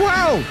birds as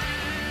well!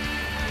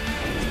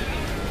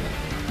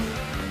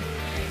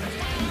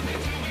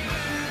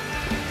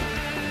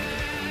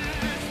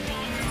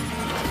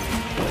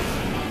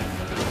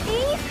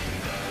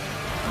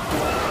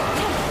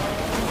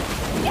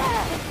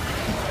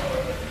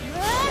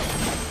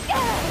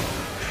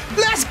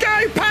 Let's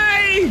go,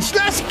 Paige!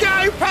 Let's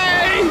go,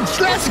 Paige!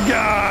 Let's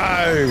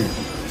go!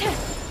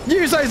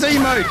 Use those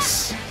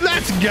emotes!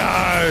 Let's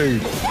go!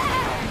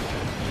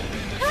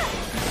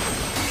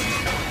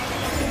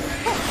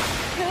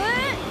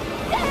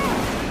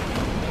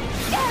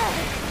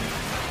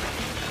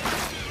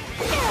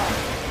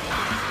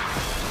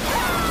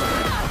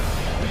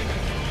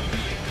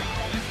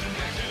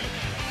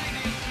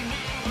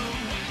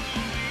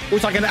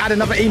 Also, I can add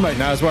another emote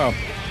now as well.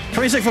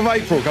 26th of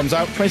April comes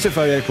out. 26th of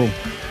April.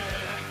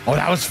 Oh,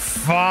 that was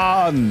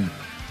fun.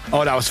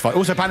 Oh, that was fun.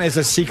 Also, apparently there's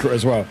a secret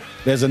as well.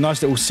 There's a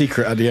nice little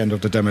secret at the end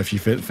of the demo if you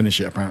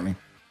finish it, apparently. So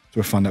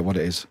we'll find out what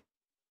it is.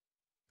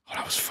 Oh,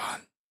 that was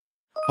fun.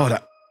 Oh,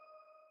 that...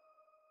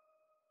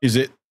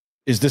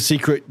 Is the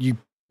secret you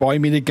buy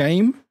me the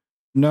game?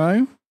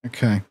 No?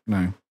 Okay,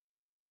 no.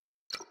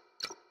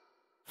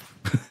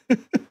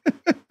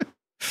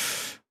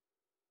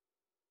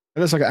 It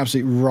looks like an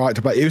absolute right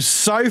to play. It was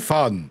so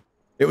fun.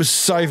 It was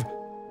so...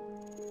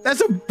 There's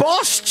a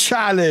boss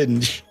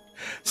challenge.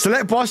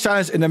 Select boss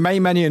challenge in the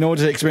main menu in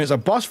order to experience a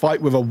boss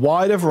fight with a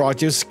wider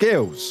variety of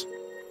skills.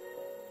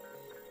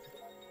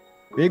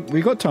 We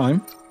got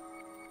time.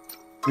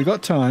 We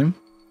got time.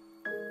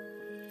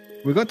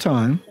 We got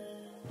time.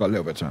 We've got a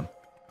little bit of time.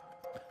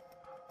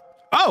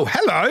 Oh,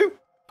 hello.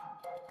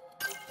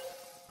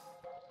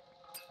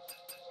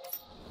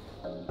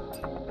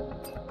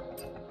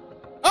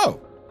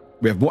 Oh,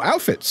 we have more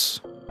outfits.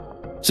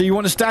 So you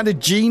want the standard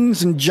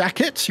jeans and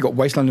jackets. You got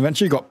Wasteland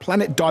Adventure. You got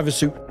Planet Diver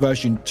Suit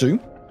version 2,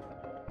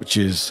 which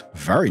is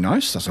very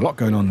nice. There's a lot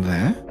going on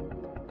there.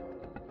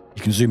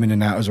 You can zoom in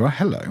and out as well.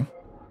 Hello.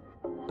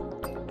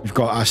 You've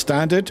got our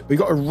standard. We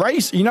got a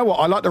race. You know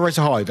what? I like the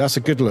Razor High. That's a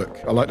good look.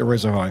 I like the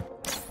Razor High.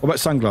 What about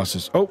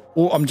sunglasses? Oh,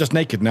 I'm just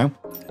naked now.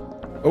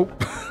 Oh,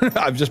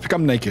 I've just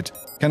become naked.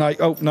 Can I?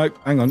 Oh, no.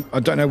 Hang on. I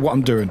don't know what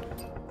I'm doing.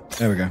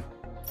 There we go.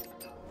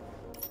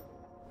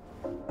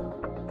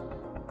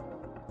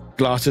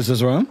 Glasses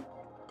as well.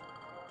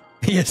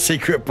 Yeah,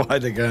 secret by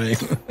the game.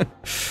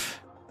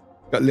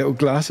 Got little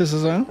glasses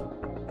as well.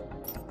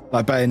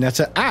 Like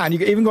Bayonetta. And you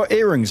even got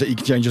earrings that you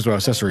can change as well.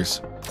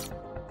 Accessories.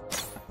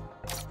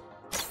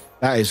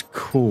 That is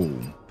cool.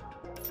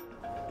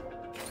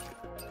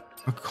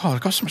 Oh god,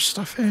 I've got so much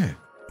stuff here.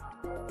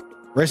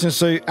 Racing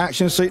suit,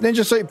 action suit,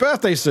 ninja suit,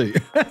 birthday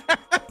suit.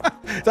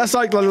 That's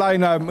like the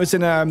line, it's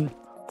in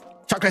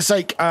Chocolate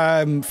Sake,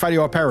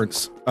 Failure Our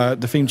Parents,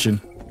 the theme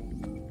tune.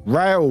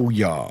 Rail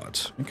Yard.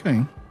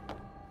 Okay.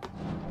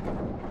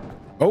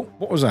 Oh,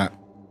 what was that?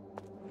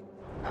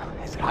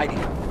 Is it hiding?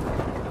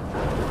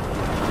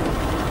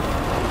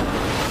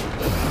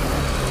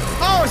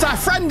 Oh, it's our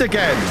friend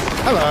again.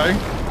 Hello.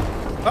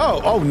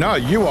 Oh no,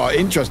 you are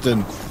interesting.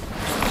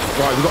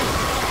 Right, we got...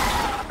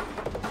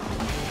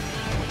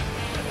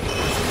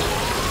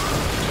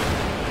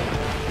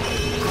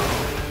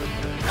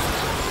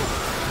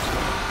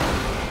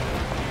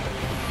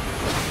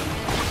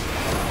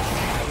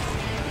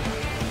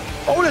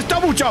 Oh, there's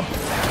double jump.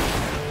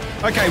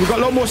 Okay, we've got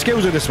a lot more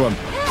skills with this one.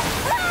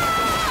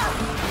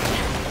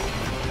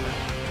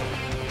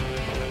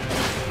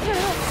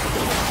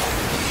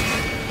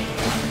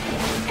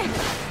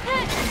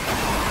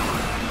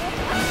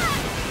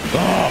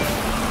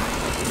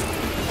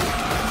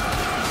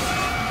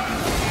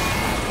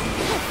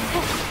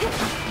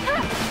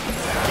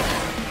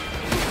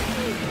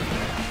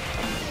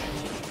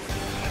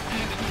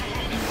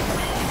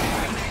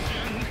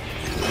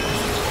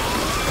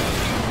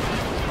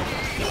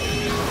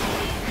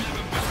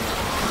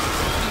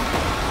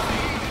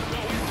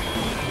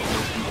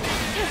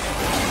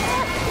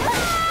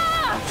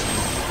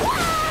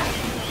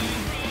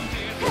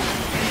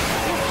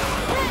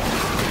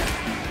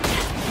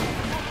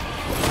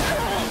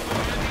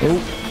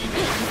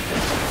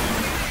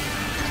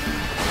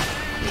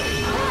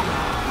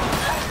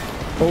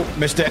 Oh,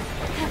 missed it.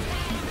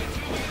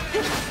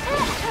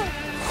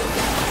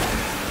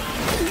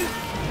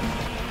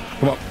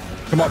 Come on.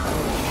 Come on.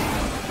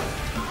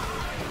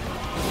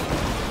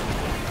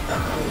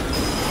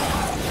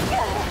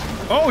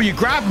 Oh, you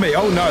grabbed me.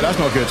 Oh, no, that's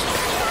not good.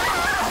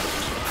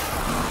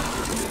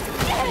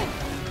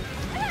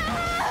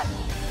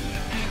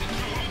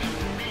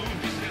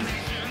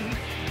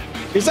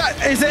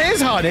 It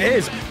is hard. It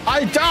is.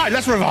 I died.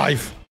 Let's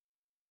revive.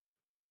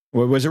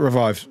 Where's it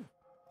revived?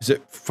 Is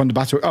it from the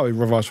battle? Oh, it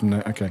revives from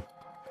there. Okay.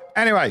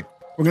 Anyway,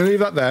 we're going to leave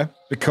that there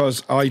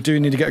because I do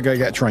need to go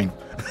get a train.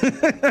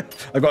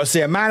 I've got to see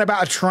a man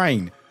about a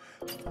train.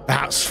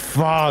 That's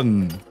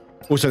fun.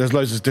 Also, there's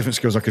loads of different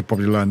skills I could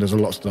probably learn. There's a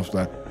lot of stuff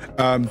there.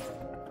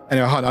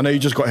 Anyway, Hunt, I know you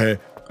just got here.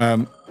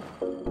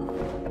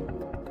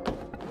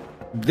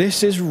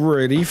 This is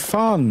really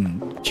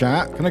fun.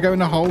 Chat, can I go in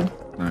the hole?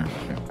 No.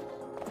 Okay.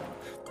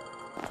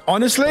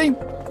 Honestly,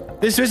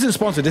 this isn't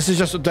sponsored. This is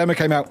just a demo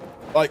came out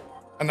like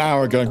an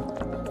hour ago.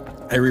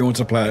 Everyone wants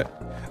to play it.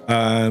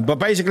 But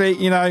basically,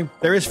 you know,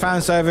 there is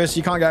fan service.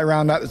 You can't get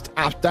around that. It's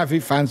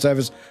definitely fan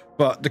service.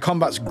 But the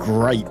combat's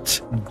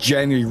great.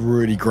 Genuinely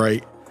really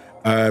great.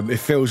 It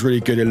feels really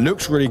good. It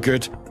looks really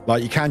good.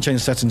 Like, you can change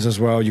settings as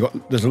well.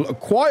 There's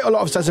quite a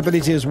lot of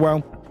accessibility as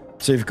well.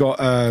 So you've got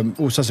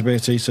all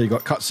accessibility. So you've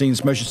got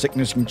cutscenes, motion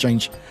sickness. You can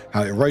change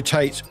how it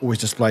rotates. Always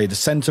display the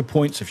center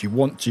points. If you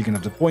want to, you can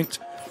have the point.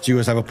 So you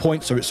always have a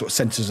point. So it sort of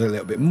centers a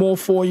little bit more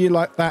for you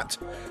like that.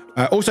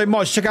 Also,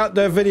 mods, check out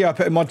the video I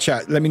put in mod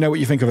chat. Let me know what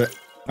you think of it.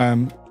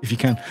 If you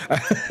can.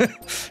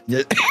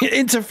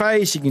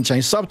 Interface, you can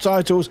change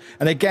subtitles.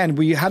 And again,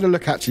 we had a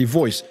look actually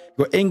voice.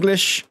 You've got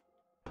English.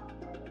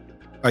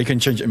 Oh, you can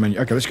change it in menu.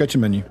 Okay, let's go to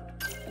menu.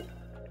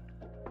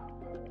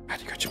 How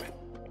do you go to menu?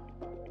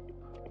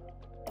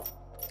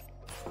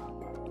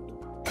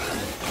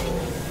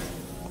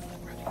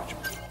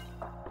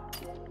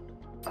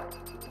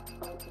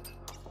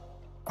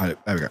 Right,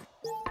 there we go.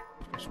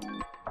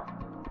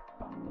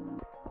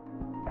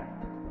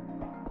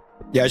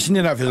 Yeah, I just need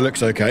to know if it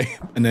looks okay,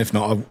 and if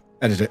not, I'll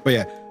edit it. But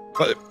yeah,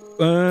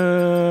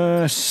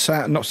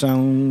 not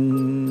sound.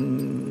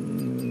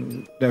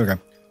 There we go.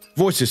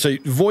 Voices. So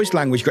voice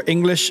language. You've got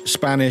English,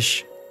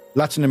 Spanish,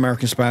 Latin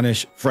American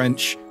Spanish,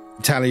 French,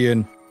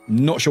 Italian.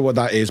 Not sure what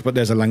that is, but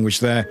there's a language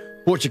there.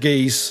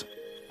 Portuguese.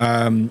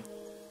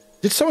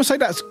 Did someone say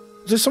that?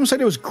 Did someone say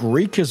there was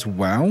Greek as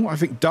well? I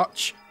think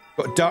Dutch.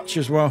 Got Dutch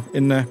as well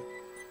in there.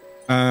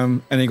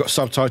 And then you got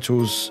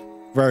subtitles.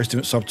 Various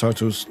different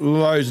subtitles,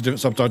 loads of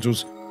different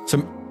subtitles.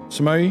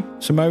 Samoe,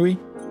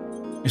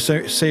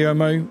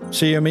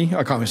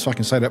 I can't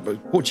fucking say that,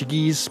 but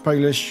Portuguese,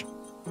 Polish,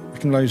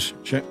 fucking loads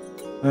shit.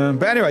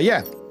 But anyway,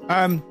 yeah.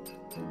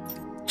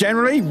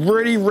 Generally,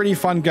 really, really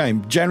fun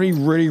game. Generally,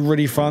 really,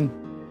 really fun.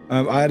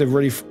 I had a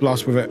really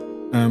blast with it.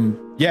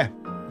 Yeah,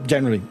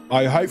 generally.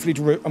 I'm hopefully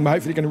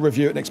going to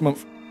review it next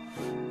month.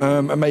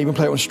 I may even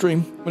play it on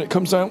stream when it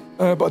comes out.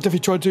 But I'll definitely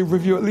try to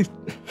review at least.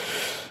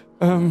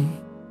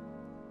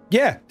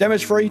 Yeah,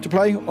 demo's free to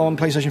play on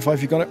PlayStation 5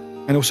 if you got it.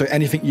 And also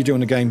anything you do on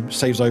the game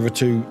saves over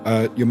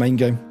to your main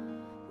game.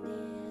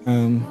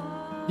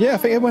 Yeah, I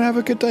think everyone have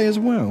a good day as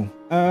well.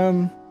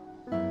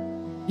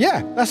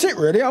 Yeah, that's it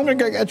really. I'm going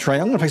to go get a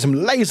train. I'm going to play some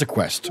Laser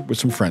Quest with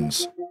some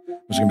friends.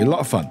 It's going to be a lot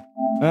of fun.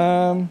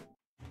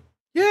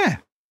 Yeah.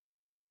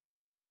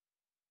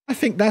 I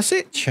think that's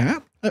it,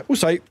 chap.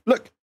 Also,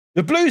 look,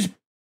 the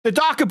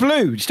darker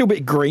blue. Still a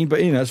bit green,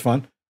 but you know, it's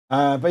fun.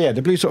 But yeah,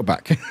 the blue's sort of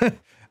back.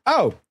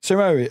 Oh,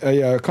 Samoe.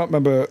 Yeah, I can't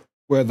remember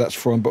where that's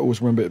from, but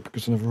always remember it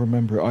because I never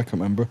remember it. I can't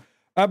remember.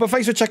 But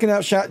thanks for checking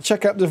out, chat.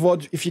 Check out the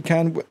VOD if you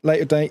can,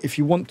 later date if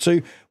you want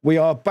to. We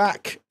are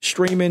back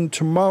streaming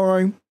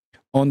tomorrow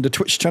on the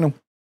Twitch channel.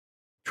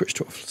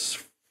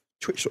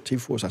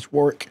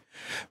 Twitch.tv/Warwick,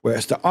 where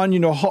it's the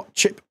onion or hot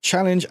chip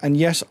challenge. And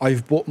yes,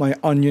 I've bought my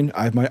onion.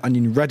 I have my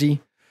onion ready.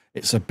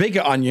 It's a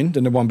bigger onion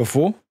than the one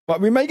before, but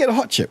we may get a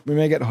hot chip.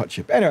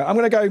 Anyway, I'm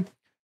going to go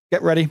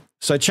get ready.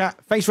 So chat,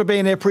 thanks for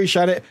being here.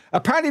 Appreciate it.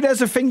 Apparently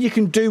there's a thing you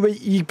can do.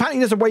 Apparently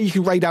there's a way you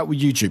can raid out with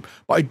YouTube,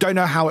 but I don't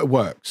know how it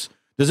works.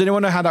 Does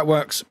anyone know how that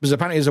works? Because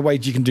apparently there's a way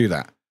you can do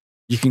that.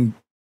 You can...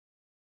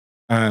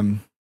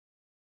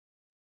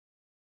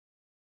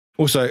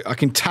 Also, I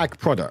can tag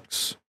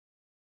products.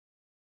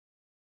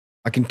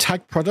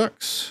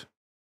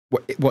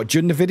 What,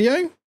 during the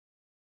video?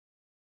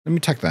 Let me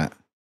tag that.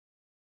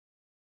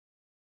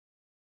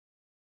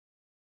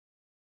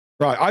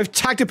 Right, I've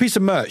tagged a piece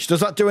of merch.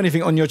 Does that do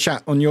anything on your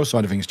chat, on your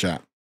side of things,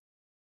 chat?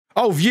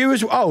 Oh,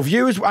 viewers,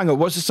 hang on,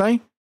 what's it say?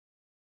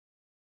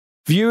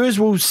 Viewers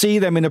will see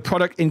them in a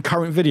product in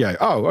current video.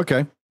 Oh,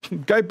 okay.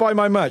 Go buy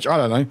my merch. I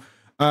don't know.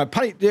 I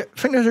think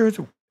there's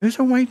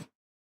a way.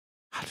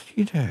 How did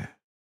you do it?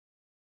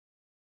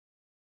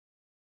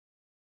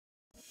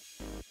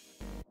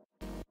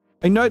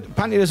 I know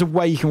apparently there's a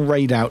way you can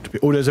raid out,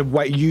 or there's a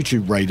way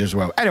YouTube raid as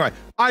well. Anyway,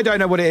 I don't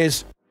know what it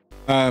is.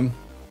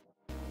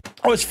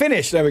 Oh, it's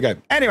finished. There we go.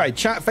 Anyway,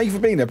 chat, thank you for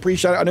being there.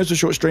 Appreciate it. I know it's a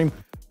short stream.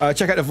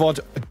 Check out the VOD.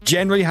 I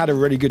generally had a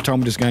really good time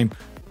with this game.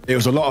 It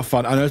was a lot of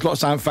fun. I know there's a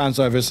lot of fan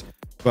service.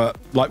 but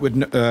like with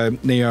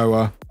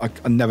Neo, I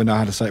never know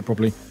how to say it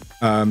properly.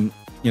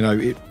 You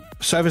know,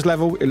 service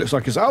level, it looks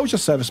like it's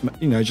just service,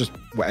 you know, just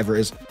whatever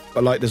it is.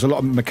 But like, there's a lot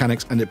of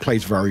mechanics, and it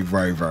plays very,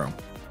 very well.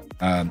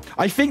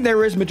 I think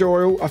there is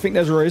Majorial. I think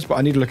there is, but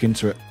I need to look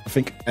into it. I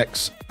think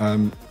X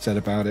said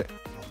about it.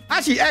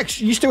 Actually, X,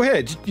 you still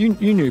here? You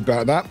knew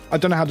about that. I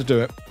don't know how to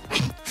do it.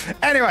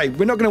 Anyway,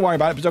 we're not going to worry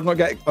about it, because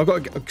I've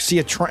got to see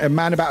a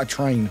man about a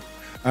train.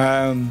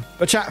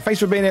 But chat, thanks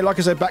for being here. Like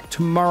I said, back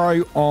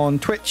tomorrow on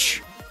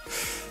Twitch.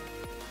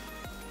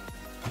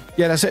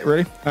 Yeah, that's it,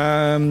 really.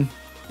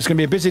 It's going to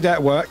be a busy day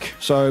at work,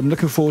 so I'm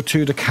looking forward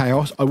to the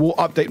chaos. I will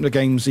update the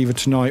games either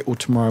tonight or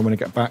tomorrow when I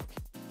get back.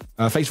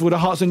 Thanks for all the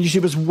hearts on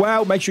YouTube as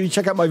well. Make sure you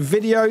check out my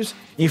videos.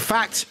 In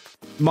fact,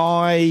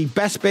 my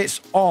best bits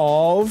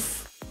of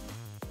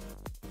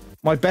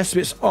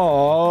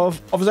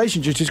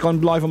Observation Duty has gone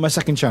live on my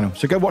second channel.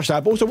 So go watch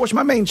that, but also watch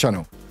my main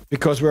channel,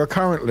 because we're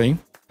currently...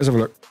 Let's have a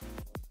look.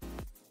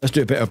 Let's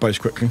do a bit of both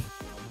quickly.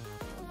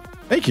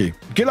 Thank you.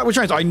 Good luck with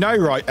trains. I know,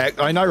 right,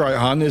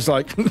 hon? It's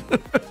like...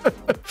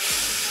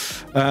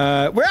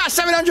 we're at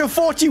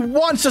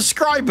 741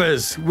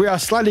 subscribers. We are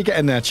slightly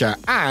getting there, chat.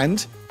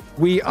 And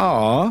we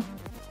are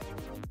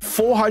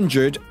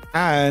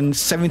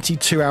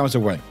 472 hours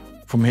away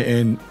from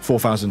hitting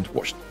 4,000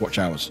 watch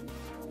hours,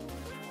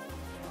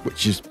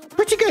 which is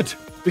pretty good,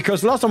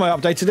 because the last time I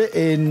updated it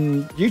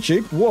in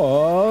YouTube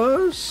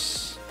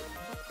was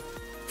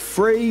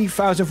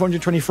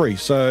 3,423.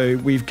 So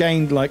we've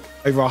gained like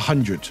over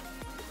 100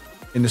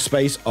 in the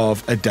space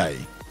of a day.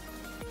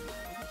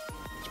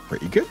 It's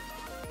pretty good.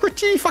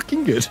 Pretty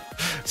fucking good.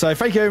 So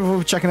thank you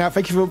everyone for checking out.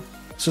 Thank you for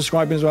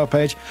subscribing as well,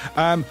 Paige.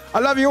 I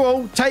love you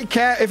all. Take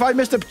care. If I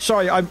missed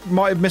sorry, I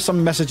might have missed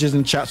some messages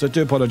in chat, so I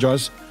do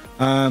apologize.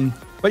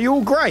 But you're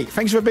all great.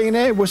 Thanks for being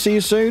here. We'll see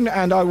you soon,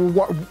 and I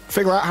will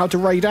figure out how to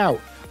raid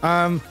out.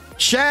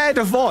 Share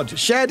the VOD.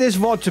 Share this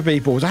VOD to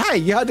people. So, hey,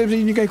 you heard of a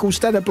new game called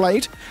Stellar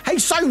Blade? Hey,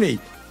 Sony,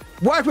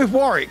 work with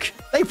Warwick.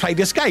 They play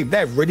this game.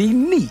 They're really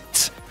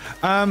neat.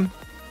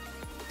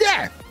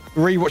 Yeah.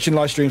 Rewatching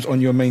live streams on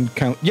your main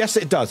account. Yes,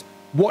 it does.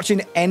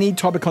 Watching any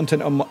type of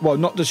content on well,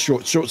 not the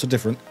shorts. Shorts are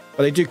different,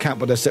 but they do count,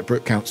 but they're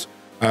separate counts.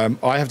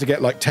 I have to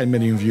get like 10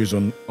 million views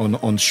on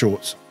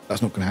shorts.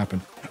 That's not going to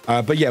happen.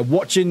 But yeah,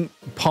 watching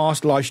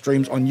past live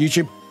streams on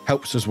YouTube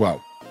helps as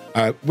well.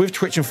 With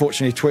Twitch,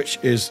 unfortunately, Twitch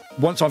is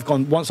once I've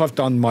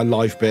done my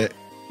live bit,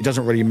 it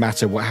doesn't really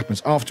matter what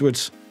happens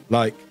afterwards.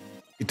 Like,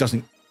 it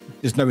doesn't.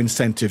 There's no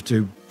incentive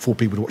for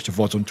people to watch the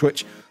VODs on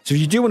Twitch. So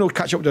if you do want to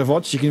catch up with the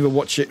VODs, you can either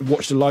watch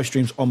the live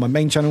streams on my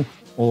main channel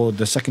or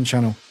the second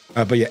channel.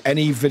 But yeah,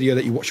 any video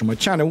that you watch on my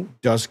channel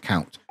does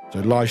count. So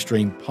live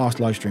stream, past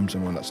live streams,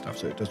 and all that stuff.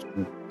 So it does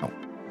all count.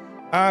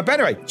 But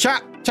anyway,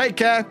 chat, take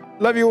care.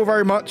 Love you all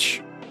very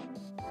much.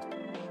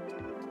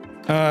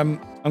 I'm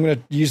going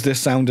to use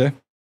this sounder.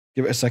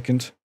 Give it a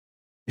second.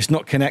 It's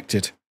not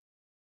connected.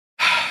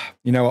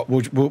 You know what?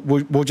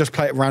 We'll just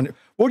play it around.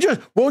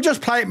 We'll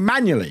just play it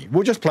manually.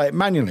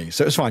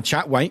 So it's fine.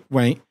 Chat. Wait.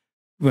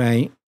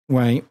 I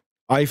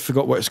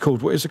forgot what it's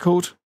called. What is it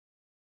called?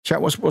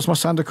 Chat. What's my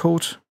sounder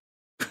called?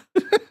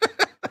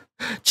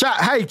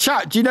 Chat. Hey,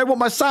 chat. Do you know what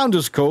my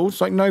sounder's called?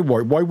 It's like, no.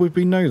 Why would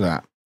we know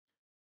that?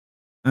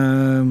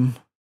 No.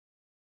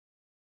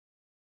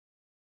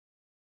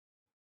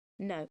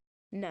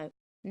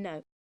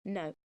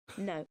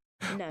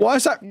 Why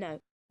is that? No.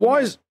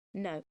 Why is?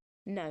 No.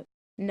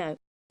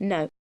 You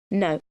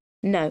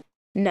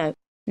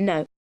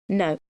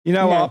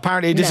know what?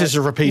 Apparently, this is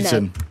a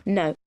repeating.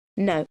 No.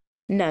 You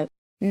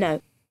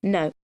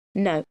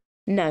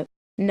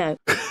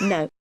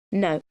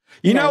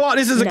know what?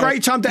 This is a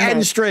great time to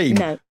end stream.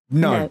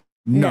 No.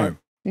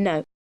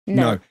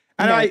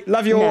 Anyway,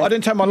 love you all. I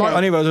didn't turn my light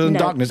on either, other than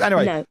darkness.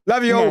 Anyway,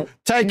 love you all.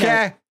 Take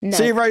care.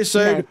 See you very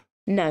soon.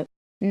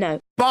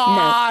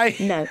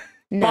 Bye.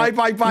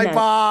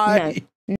 Bye.